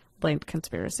Diego linked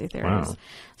conspiracy theories. Wow.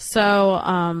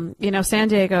 So, you know, San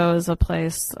Diego is a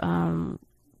place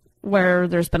where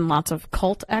there's been lots of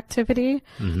cult activity.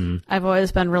 Mm-hmm. I've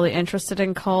always been really interested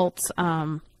in cults.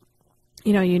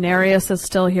 Unarius is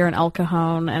still here in El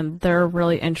Cajon, and they're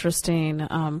really interesting.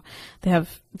 Do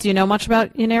you know much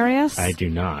about Unarius? I do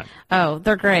not. Oh,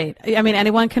 they're great. I mean,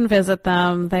 anyone can visit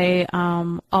them. They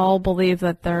all believe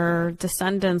that they're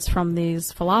descendants from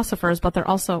these philosophers, but they're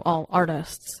also all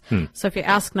artists. So if you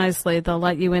ask nicely, they'll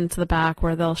let you into the back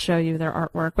where they'll show you their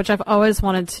artwork, which I've always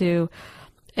wanted to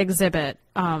exhibit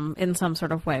in some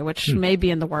sort of way, which may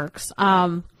be in the works.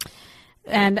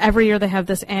 And every year they have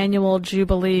this annual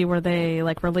jubilee where they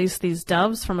release these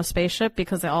doves from a spaceship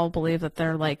because they all believe that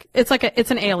they're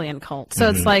it's an alien cult. So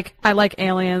it's I like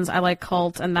aliens, I like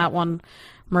cult, and that one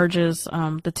merges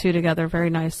the two together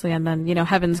very nicely. And then,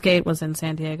 Heaven's Gate was in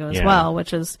San Diego as well,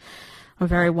 which is a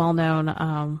very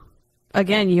well-known,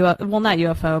 again, not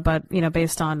UFO, but,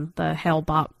 based on the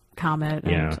Hale-Bopp comet.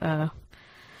 And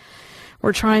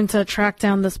we're trying to track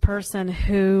down this person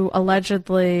who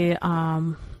allegedly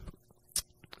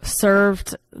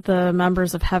served the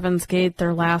members of Heaven's Gate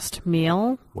their last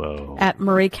meal. Whoa. At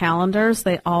Marie Callender's.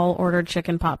 They all ordered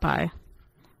chicken pot pie.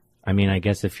 I mean, I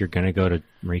guess if you're going to go to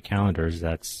Marie Callender's,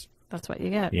 that's what you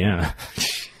get. Yeah.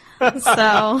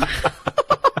 So,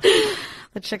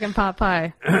 the chicken pot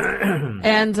pie.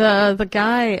 And the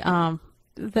guy,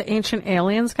 the Ancient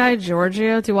Aliens guy,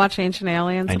 Giorgio. Do you watch Ancient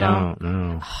Aliens at all? I don't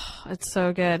know. Oh, it's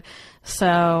so good.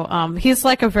 So he's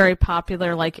a very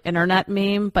popular internet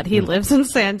meme, but he lives in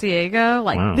San Diego,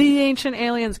 wow. The Ancient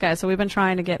Aliens guy. So we've been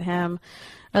trying to get him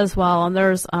as well. And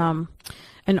there's an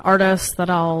artist that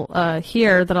I'll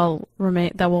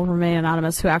that will remain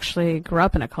anonymous, who actually grew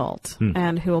up in a cult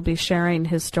and who will be sharing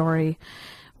his story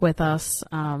with us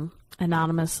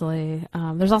anonymously.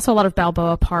 There's also a lot of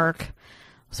Balboa Park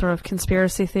sort of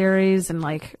conspiracy theories and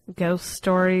ghost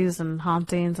stories and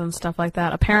hauntings and stuff like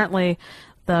that. Apparently,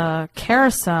 the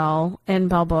carousel in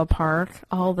Balboa Park,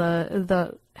 all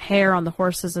the hair on the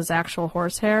horses is actual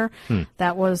horse hair.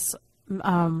 That was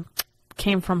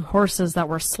came from horses that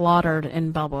were slaughtered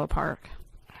in Balboa Park.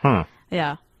 Huh.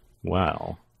 Yeah.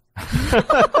 Wow.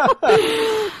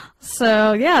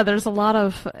 So there's a lot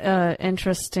of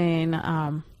interesting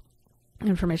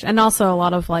information, and also a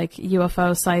lot of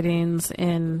UFO sightings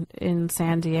in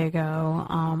San Diego.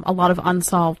 A lot of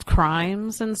unsolved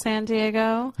crimes in San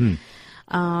Diego.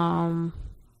 So,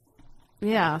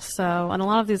 and a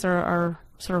lot of these are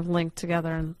sort of linked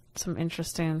together in some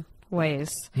interesting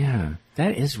ways. Yeah,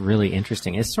 that is really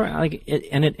interesting. It's sort of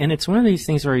and it's one of these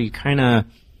things where you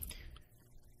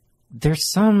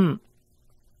there's some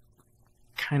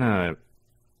kind of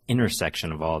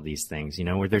intersection of all of these things,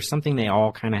 where there's something they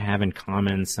all kind of have in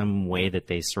common, some way that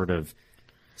they sort of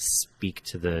speak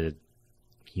to the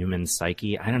human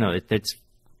psyche. I don't know. It's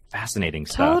fascinating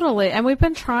stuff. Totally. And we've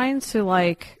been trying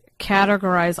to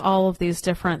categorize all of these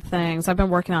different things. I've been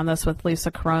working on this with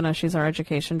Lisa Corona, she's our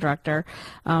education director,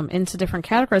 into different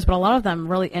categories, but a lot of them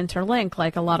really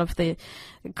interlink. A lot of the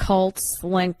cults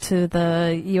link to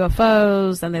the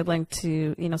UFOs, and they link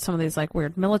to, some of these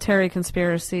weird military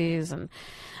conspiracies. And,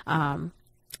 I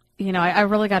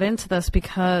really got into this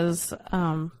because,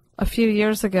 a few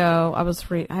years ago, I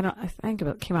think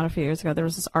it came out a few years ago, there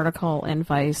was this article in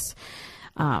Vice,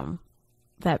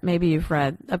 that maybe you've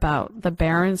read about the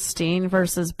Berenstein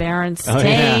versus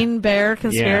Berenstain bear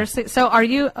conspiracy. Yeah. So are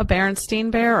you a Berenstein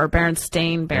bear or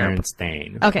Berenstain bear?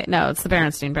 Berenstain. Okay, no, it's the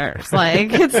Berenstein bears.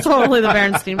 It's totally the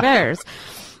Berenstein bears.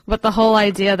 But the whole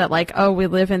idea that we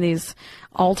live in these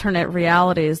alternate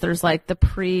realities. There's the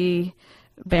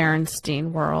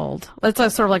pre-Berenstein world. It's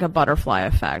sort of like a butterfly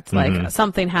effect.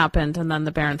 Something happened and then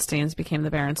the Berensteins became the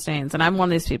Berenstains. And I'm one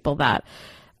of these people that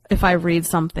if I read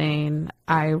something,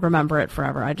 I remember it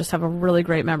forever. I just have a really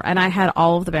great memory. And I had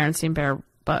all of the Berenstein Bear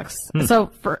books. So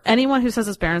for anyone who says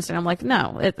it's Berenstain, I'm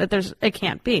no, it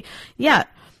can't be. Yet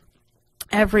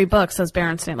every book says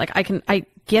Berenstain. I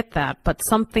get that, but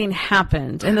something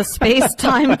happened in the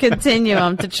space-time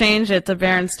continuum to change it to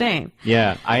Berenstain.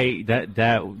 Yeah, I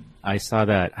saw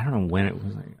that. I don't know when it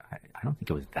was. I don't think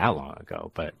it was that long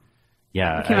ago, but.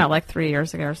 Yeah, it came out 3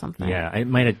 years ago or something. Yeah, it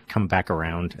might have come back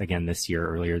around again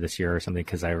earlier this year or something,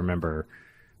 because I remember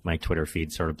my Twitter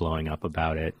feed sort of blowing up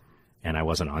about it, and I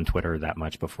wasn't on Twitter that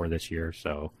much before this year,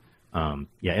 so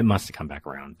it must have come back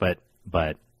around. But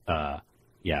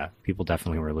people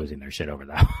definitely were losing their shit over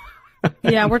that.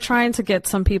 Yeah, we're trying to get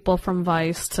some people from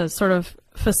Vice to sort of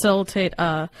facilitate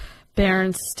a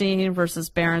Berenstein versus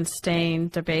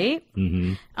Berenstain debate.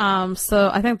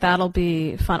 So I think that'll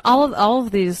be fun. All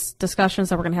of these discussions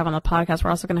that we're going to have on the podcast, we're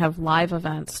also going to have live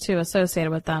events too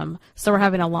associated with them. So we're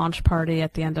having a launch party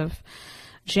at the end of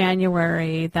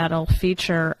January that'll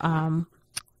feature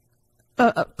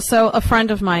So a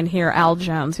friend of mine here, Al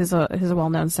Jones, he's a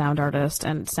well-known sound artist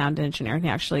and sound engineer. He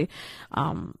actually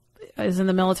is in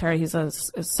the military. He's a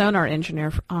sonar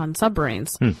engineer on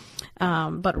submarines,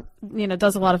 but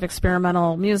does a lot of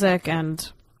experimental music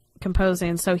and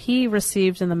composing. So he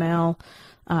received in the mail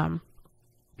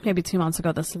maybe 2 months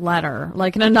ago this letter,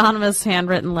 like an anonymous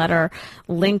handwritten letter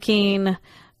linking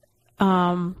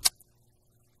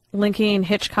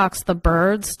Hitchcock's The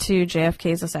Birds to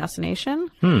JFK's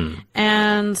assassination.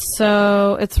 And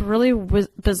so it's really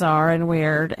bizarre and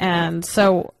weird. And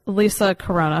so Lisa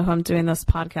Corona, who I'm doing this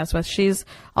podcast with, she's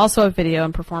also a video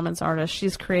and performance artist.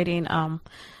 She's creating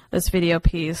this video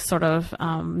piece, sort of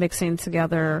mixing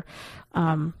together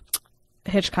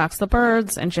Hitchcock's The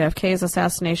Birds and JFK's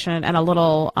assassination and a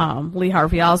little Lee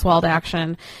Harvey Oswald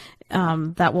action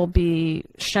that will be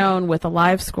shown with a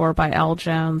live score by Al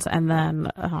Jones, and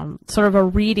then sort of a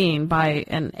reading by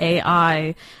an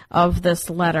AI of this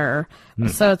letter.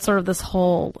 So it's sort of this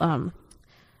whole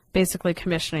basically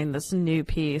commissioning this new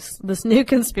piece, this new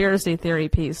conspiracy theory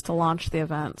piece to launch the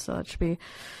event. So it should be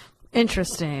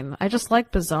interesting. I just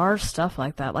like bizarre stuff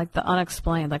like that, like the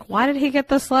unexplained. Like, why did he get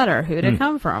this letter? Who did it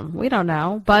come from? We don't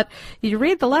know. But you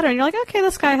read the letter and you're like, okay,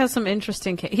 this guy has some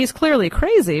interesting. He's clearly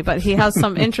crazy, but he has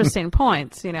some interesting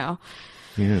points. Yeah.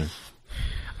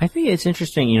 I think it's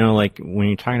interesting. Like when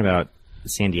you're talking about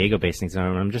San Diego-based things,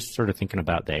 I'm just sort of thinking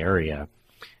about the area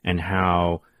and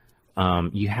how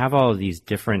you have all of these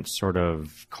different sort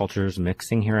of cultures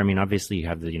mixing here. I mean, obviously you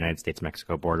have the United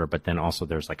States-Mexico border, but then also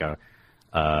there's like a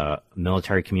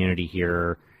military community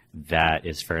here that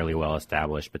is fairly well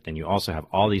established, but then you also have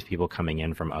all these people coming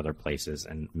in from other places,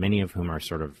 and many of whom are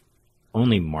sort of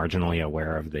only marginally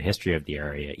aware of the history of the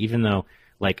area, even though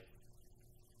like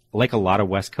a lot of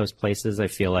West Coast places, I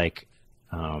feel like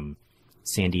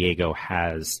San Diego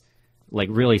has like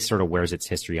really sort of wears its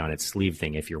history on its sleeve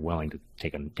thing if you're willing to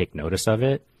take notice of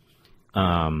it.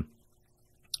 But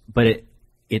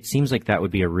it seems like that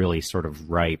would be a really sort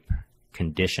of ripe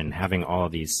condition, having all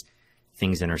of these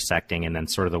things intersecting, and then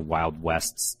sort of the Wild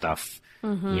West stuff,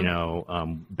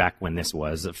 back when this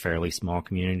was a fairly small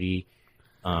community,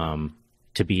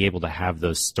 to be able to have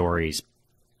those stories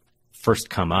first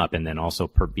come up and then also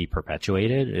be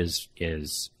perpetuated is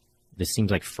this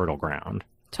seems like fertile ground.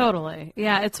 Totally.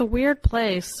 Yeah, it's a weird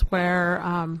place where,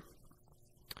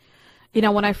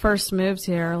 when I first moved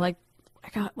here, like I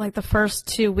got like the first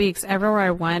 2 weeks, everywhere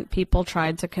I went, people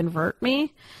tried to convert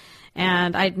me.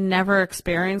 And I'd never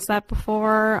experienced that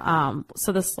before.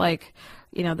 So this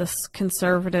this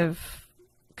conservatism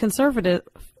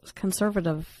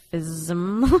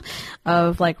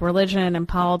of like religion and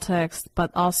politics,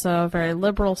 but also a very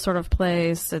liberal sort of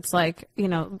place. It's like,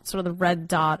 sort of the red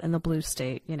dot in the blue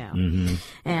state, And,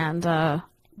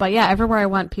 but yeah, everywhere I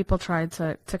went, people tried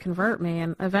to convert me.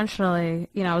 And eventually,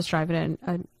 I was driving in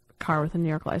a car with a New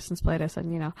York license plate. I said,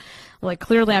 like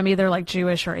clearly I'm either like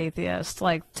Jewish or atheist.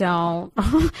 Like don't,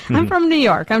 I'm from New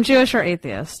York. I'm Jewish or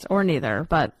atheist or neither.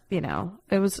 But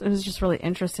it was just really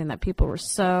interesting that people were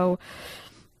so,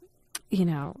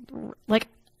 like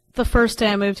the first day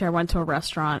I moved here, I went to a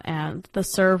restaurant and the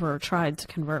server tried to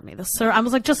convert me. I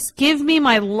was like, just give me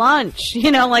my lunch.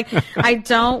 Like I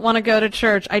don't want to go to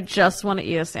church. I just want to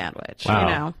eat a sandwich.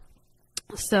 Wow.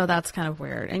 So that's kind of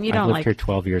weird. And I've lived here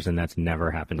 12 years and that's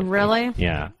never happened to me. Really?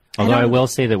 Yeah. Although I will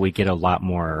say that we get a lot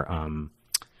more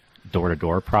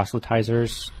door-to-door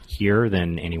proselytizers here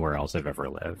than anywhere else I've ever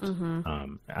lived.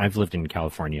 I've lived in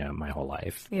California my whole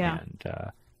life. Yeah. And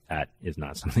that is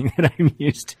not something that I'm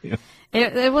used to.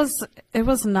 It was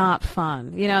not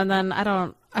fun. And then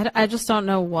I just don't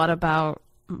know what about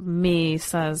me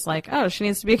says like, oh, she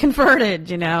needs to be converted,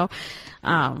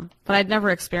 but I'd never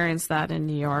experienced that in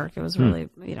New York. It was really,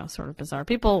 sort of bizarre.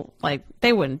 People like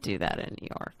they wouldn't do that in New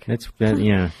York.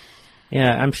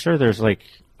 Yeah. I'm sure there's like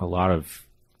a lot of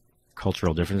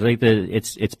cultural differences. Like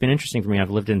it's been interesting for me.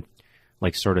 I've lived in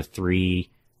like sort of 3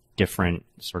 different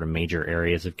sort of major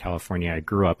areas of California. I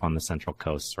grew up on the Central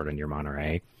Coast, sort of near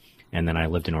Monterey. And then I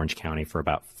lived in Orange County for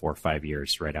about 4 or 5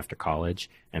 years right after college,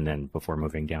 and then before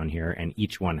moving down here. And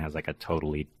each one has like a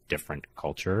totally different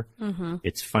culture.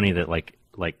 It's funny that like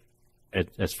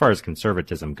as far as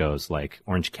conservatism goes, like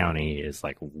Orange County is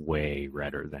like way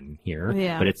redder than here.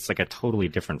 Yeah. But it's like a totally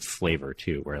different flavor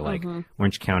too, where like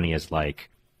Orange County is like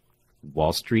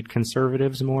Wall Street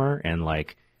conservatives more, and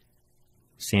like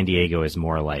San Diego is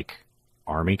more like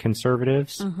Army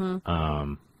conservatives.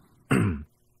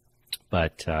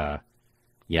 But,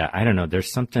 yeah, I don't know. There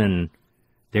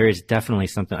is definitely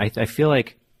something. I feel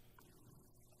like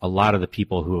a lot of the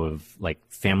people who have like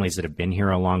families that have been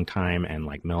here a long time and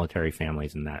like military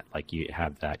families and that, like you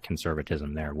have that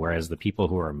conservatism there. Whereas the people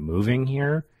who are moving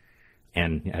here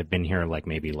and have been here like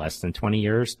maybe less than 20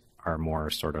 years are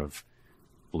more sort of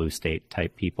blue state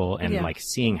type people. And like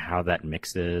seeing how that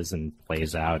mixes and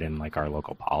plays out in like our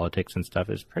local politics and stuff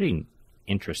is pretty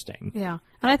interesting. Yeah.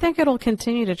 And I think it'll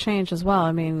continue to change as well.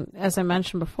 I mean, as I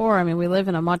mentioned before, I mean, we live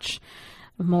in a much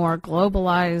more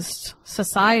globalized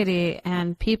society,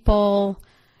 and people,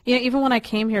 you know, even when I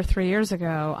came here 3 years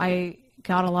ago, I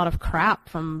got a lot of crap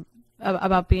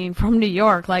about being from New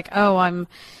York. Like, oh, I'm,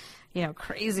 you know,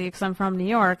 crazy because I'm from New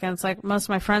York. And it's like most of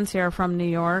my friends here are from New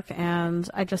York, and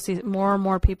I just see more and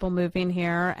more people moving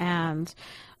here, and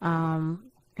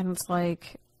it's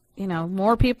like, you know,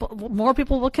 more people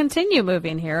will continue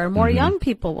moving here, and more young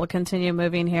people will continue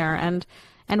moving here, and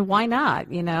why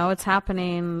not? You know, it's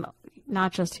happening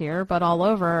not just here, but all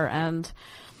over. And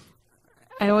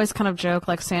I always kind of joke,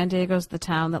 like, San Diego's the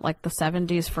town that, like, the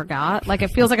 70s forgot. Like, it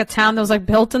feels like a town that was, like,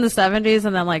 built in the 70s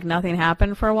and then, like, nothing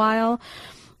happened for a while.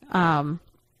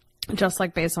 Just,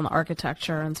 like, based on the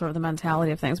architecture and sort of the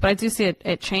mentality of things. But I do see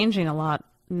it changing a lot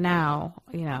now.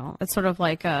 You know, it's sort of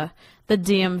like the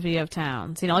DMV of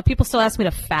towns. You know, like, people still ask me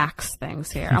to fax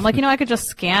things here. I'm like, you know, I could just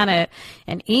scan it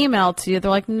and email to you.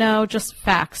 They're like, no, just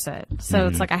fax it. So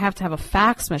it's like I have to have a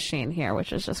fax machine here,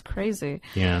 which is just crazy.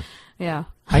 Yeah. Yeah.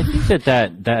 I think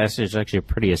that is actually a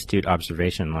pretty astute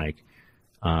observation. Like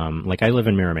I live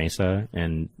in Mira Mesa,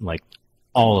 and like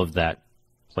all of that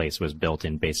place was built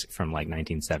in basic from like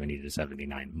 1970 to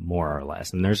 79, more or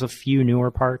less. And there's a few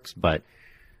newer parks, but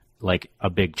like a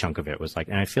big chunk of it was like,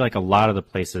 and I feel like a lot of the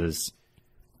places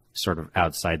sort of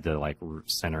outside the like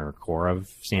center core of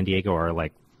San Diego are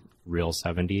like real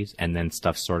 70s, and then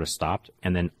stuff sort of stopped.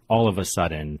 And then all of a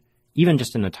sudden, even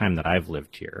just in the time that I've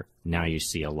lived here, now you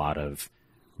see a lot of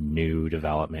new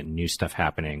development, new stuff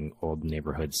happening, old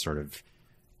neighborhoods sort of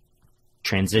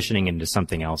transitioning into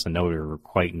something else, and nobody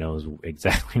quite knows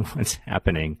exactly what's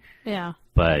happening. Yeah.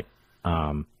 But,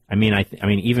 I mean,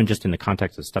 even just in the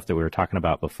context of stuff that we were talking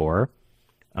about before,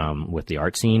 with the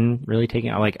art scene really taking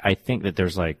out, like, I think that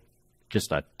there's like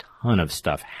just a ton of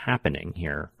stuff happening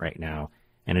here right now.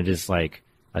 And it is like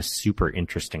a super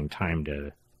interesting time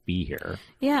to be here.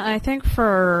 Yeah. I think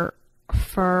for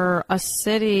a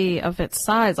city of its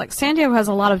size, like San Diego has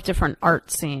a lot of different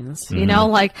art scenes, you know,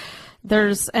 like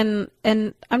there's, and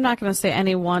I'm not going to say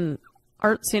any one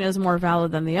art scene is more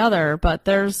valid than the other, but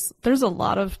there's a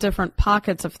lot of different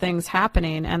pockets of things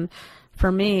happening. And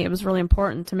for me, it was really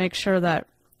important to make sure that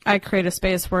I create a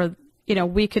space where, you know,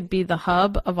 we could be the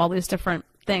hub of all these different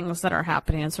things that are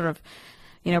happening and sort of,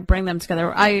 you know, bring them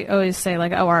together. I always say,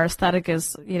 like, oh, our aesthetic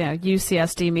is, you know,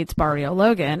 UCSD meets Barrio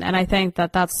Logan. And I think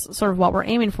that that's sort of what we're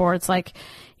aiming for. It's like,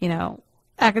 you know,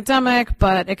 academic,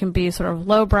 but it can be sort of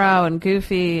lowbrow and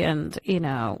goofy, and, you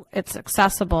know, it's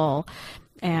accessible,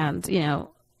 and, you know,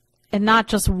 and not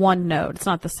just one note. It's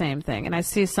not the same thing. And I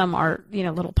see some art, you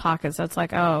know, little pockets that's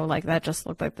like, oh, like that just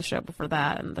looked like the show before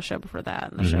that, and the show before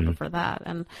that, and the show before that.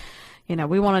 And, you know,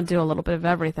 we want to do a little bit of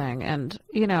everything. And,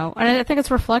 you know, and I think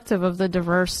it's reflective of the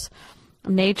diverse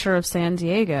nature of San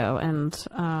Diego.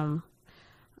 And,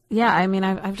 yeah, I mean,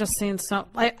 I've just seen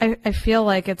I feel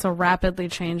like it's a rapidly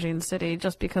changing city,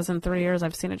 just because in 3 years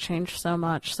I've seen it change so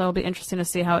much. So it'll be interesting to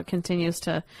see how it continues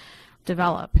to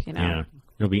develop, you know. Yeah.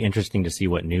 It'll be interesting to see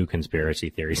what new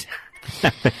conspiracy theories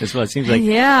happen as well. It seems like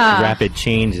rapid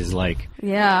change is like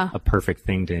a perfect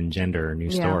thing to engender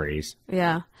new stories.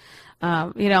 Yeah.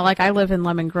 You know, like I live in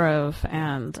Lemon Grove,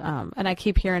 and I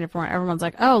keep hearing everyone's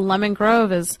like, oh, Lemon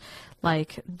Grove is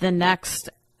like the next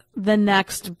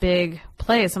big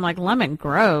place. I'm like, Lemon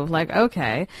Grove, like,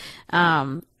 okay.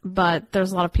 But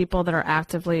there's a lot of people that are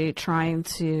actively trying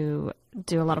to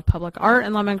do a lot of public art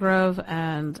in Lemon Grove,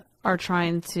 and are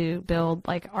trying to build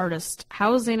like artist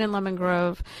housing in Lemon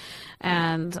Grove.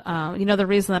 And, you know, the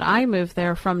reason that I moved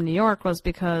there from New York was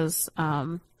because,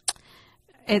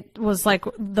 it was like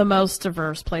the most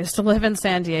diverse place to live in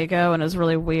San Diego. And it was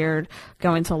really weird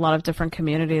going to a lot of different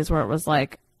communities where it was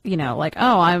like, you know, like,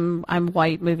 oh, I'm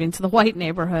white moving to the white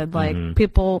neighborhood. Like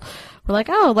people were like,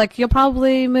 oh, like you'll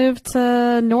probably move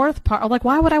to North Park. Like,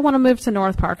 why would I want to move to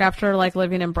North Park after like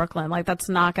living in Brooklyn? Like, that's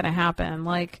not going to happen.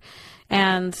 Like,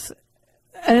 and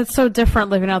it's so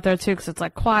different living out there too, because it's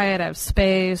like quiet, I have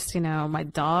space, you know, my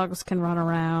dogs can run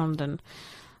around,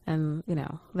 and you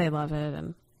know, they love it.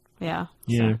 And yeah.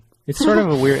 So. It's sort of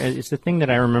a weird, it's the thing that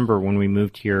I remember when we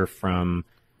moved here from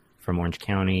Orange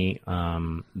County,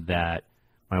 that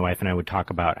my wife and I would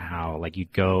talk about how like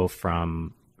you'd go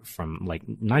from like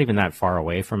not even that far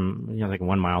away from, you know, like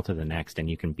 1 mile to the next, and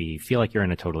you can feel like you're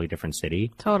in a totally different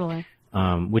city. Totally.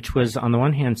 which was on the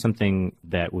one hand something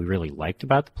that we really liked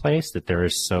about the place, that there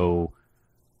is so,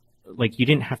 like, you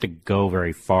didn't have to go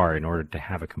very far in order to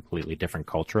have a completely different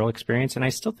cultural experience. And I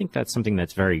still think that's something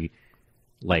that's very,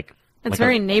 like... It's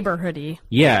very neighborhoody.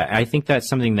 Yeah, I think that's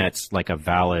something that's like a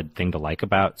valid thing to like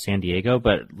about San Diego.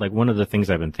 But like one of the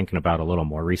things I've been thinking about a little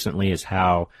more recently is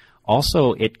how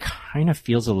also it kind of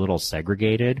feels a little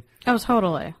segregated. Oh,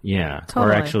 totally. Yeah, totally.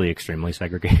 Or actually extremely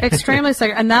segregated. Extremely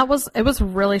segregated. And it was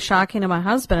really shocking to my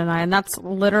husband and I. And that's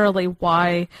literally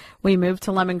why we moved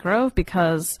to Lemon Grove,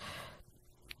 because,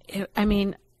 I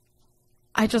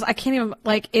can't even,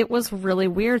 like, it was really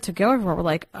weird to go everywhere. We're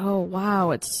like, oh,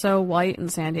 wow, it's so white in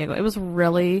San Diego. It was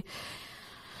really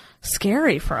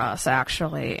scary for us,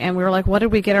 actually. And we were like, what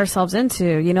did we get ourselves into?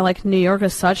 You know, like, New York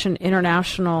is such an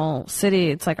international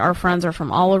city. It's like our friends are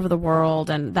from all over the world.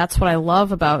 And that's what I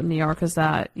love about New York, is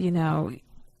that, you know,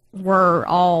 we're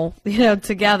all, you know,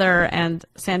 together, and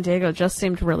San Diego just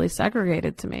seemed really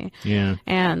segregated to me. Yeah.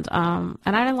 And I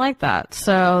didn't like that.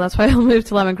 So that's why I moved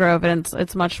to Lemon Grove, and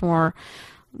it's much more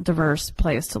diverse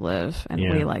place to live, and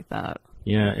we like that.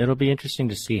 Yeah, it'll be interesting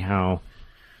to see how,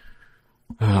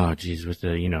 with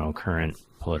the, you know, current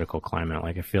political climate,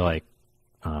 like, I feel like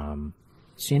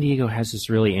San Diego has this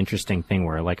really interesting thing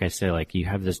where, like I say, like, you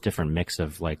have this different mix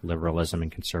of, like, liberalism and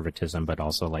conservatism, but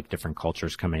also, like, different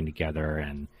cultures coming together.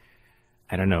 And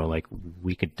I don't know, like,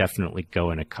 we could definitely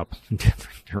go in a couple of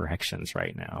different directions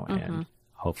right now, and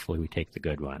hopefully we take the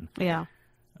good one. Yeah.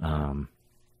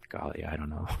 Golly, I don't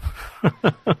know.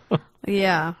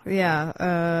 Yeah.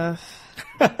 It's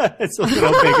a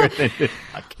little bigger than the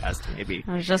podcast, maybe.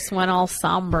 I just went all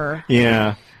somber.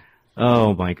 Yeah.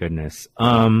 Oh, my goodness.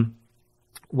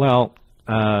 Well,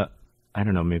 I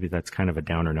don't know, maybe that's kind of a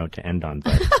downer note to end on,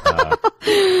 but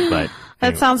anyway.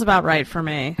 That sounds about right for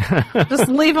me. Just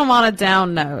leave them on a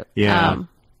down note. Yeah.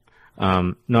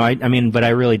 No, I mean, but I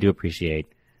really do appreciate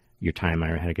your time.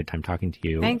 I had a good time talking to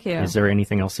you. Thank you. Is there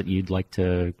anything else that you'd like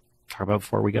to talk about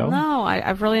before we go? No,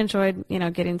 I've really enjoyed, you know,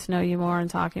 getting to know you more and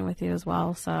talking with you as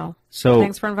well. So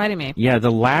thanks for inviting me. Yeah,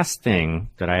 the last thing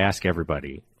that I ask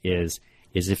everybody is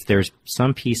if there's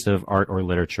some piece of art or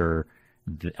literature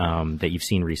that you've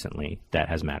seen recently that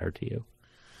has mattered to you.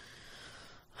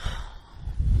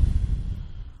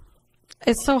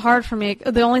 It's so hard for me.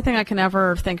 The only thing I can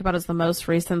ever think about is the most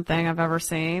recent thing I've ever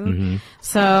seen.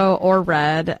 Or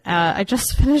read. I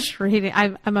just finished reading.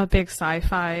 I'm a big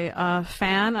sci-fi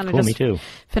fan, and Cool, I just me too.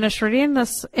 finished reading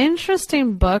this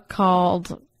interesting book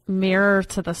called Mirror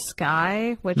to the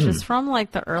Sky, which is from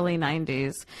like the early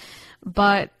 90s.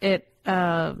 But it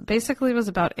basically was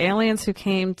about alien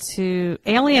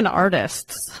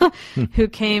artists who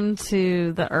came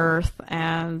to the Earth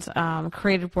and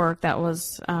created work that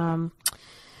was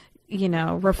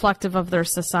reflective of their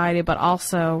society, but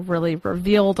also really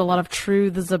revealed a lot of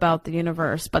truths about the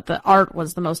universe. But the art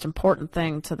was the most important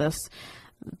thing to this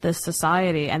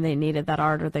society, and they needed that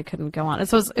art or they couldn't go on. And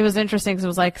so it was interesting because it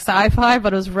was like sci-fi,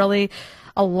 but it was really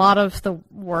a lot of the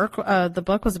work. The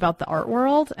book was about the art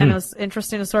world, and it was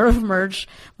interesting to sort of merge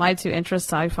my two interests,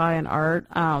 sci-fi and art.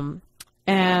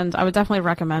 And I would definitely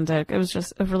recommend it. It was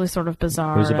just really sort of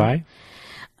bizarre. Who's it by?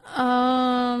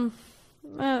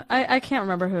 I can't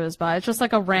remember who it was by. It's just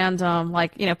like a random,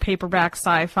 paperback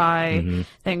sci-fi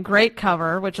thing. Great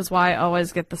cover, which is why I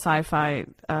always get the sci-fi,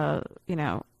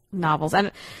 novels.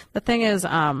 And the thing is,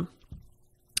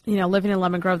 living in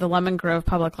Lemon Grove, the Lemon Grove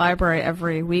Public Library,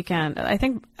 every weekend, I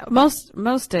think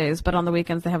most days, but on the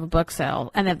weekends they have a book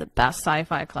sale, and they have the best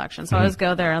sci-fi collection. So I always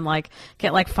go there and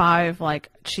get 5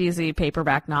 cheesy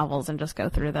paperback novels and just go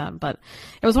through them. But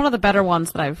it was one of the better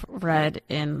ones that I've read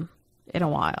in a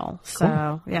while.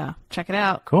 So yeah, check it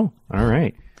out. Cool. All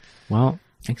right. Well,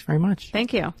 thanks very much.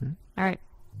 Thank you. All right.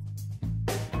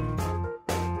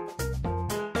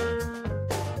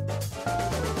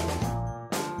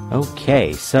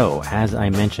 Okay, so as I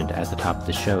mentioned at the top of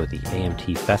the show, the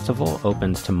AMT Festival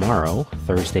opens tomorrow,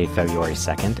 Thursday, February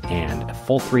 2nd, and a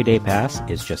full 3-day pass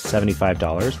is just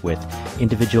 $75 with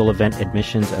individual event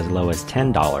admissions as low as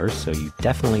 $10, so you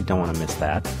definitely don't want to miss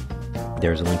that.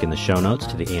 There's a link in the show notes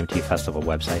to the AMT Festival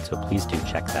website, so please do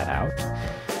check that out.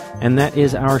 And that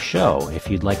is our show. If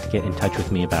you'd like to get in touch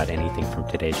with me about anything from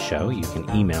today's show, you can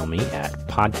email me at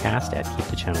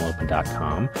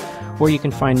podcast@keepthechannelopen.com, or you can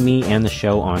find me and the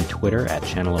show on Twitter at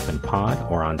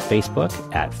ChannelOpenPod, or on Facebook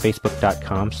at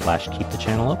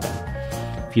facebook.com/keepthechanneleopen.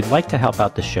 If you'd like to help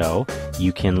out the show,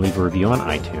 you can leave a review on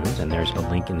iTunes, and there's a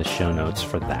link in the show notes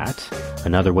for that.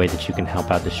 Another way that you can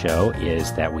help out the show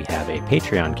is that we have a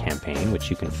Patreon campaign, which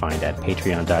you can find at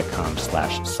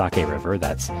patreon.com/sakeriver.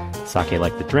 That's sake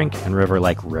like the drink and river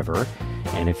like river.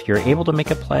 And if you're able to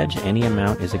make a pledge, any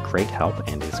amount is a great help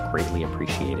and is greatly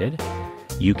appreciated.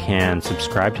 You can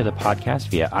subscribe to the podcast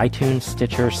via iTunes,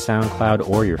 Stitcher, SoundCloud,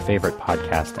 or your favorite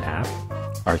podcast app.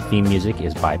 Our theme music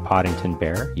is by Poddington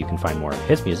Bear. You can find more of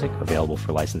his music available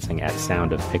for licensing at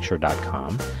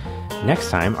soundofpicture.com. Next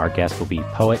time, our guest will be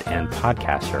poet and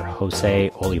podcaster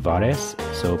Jose Olivares,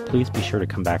 so please be sure to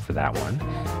come back for that one.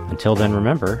 Until then,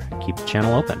 remember, keep the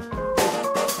channel open.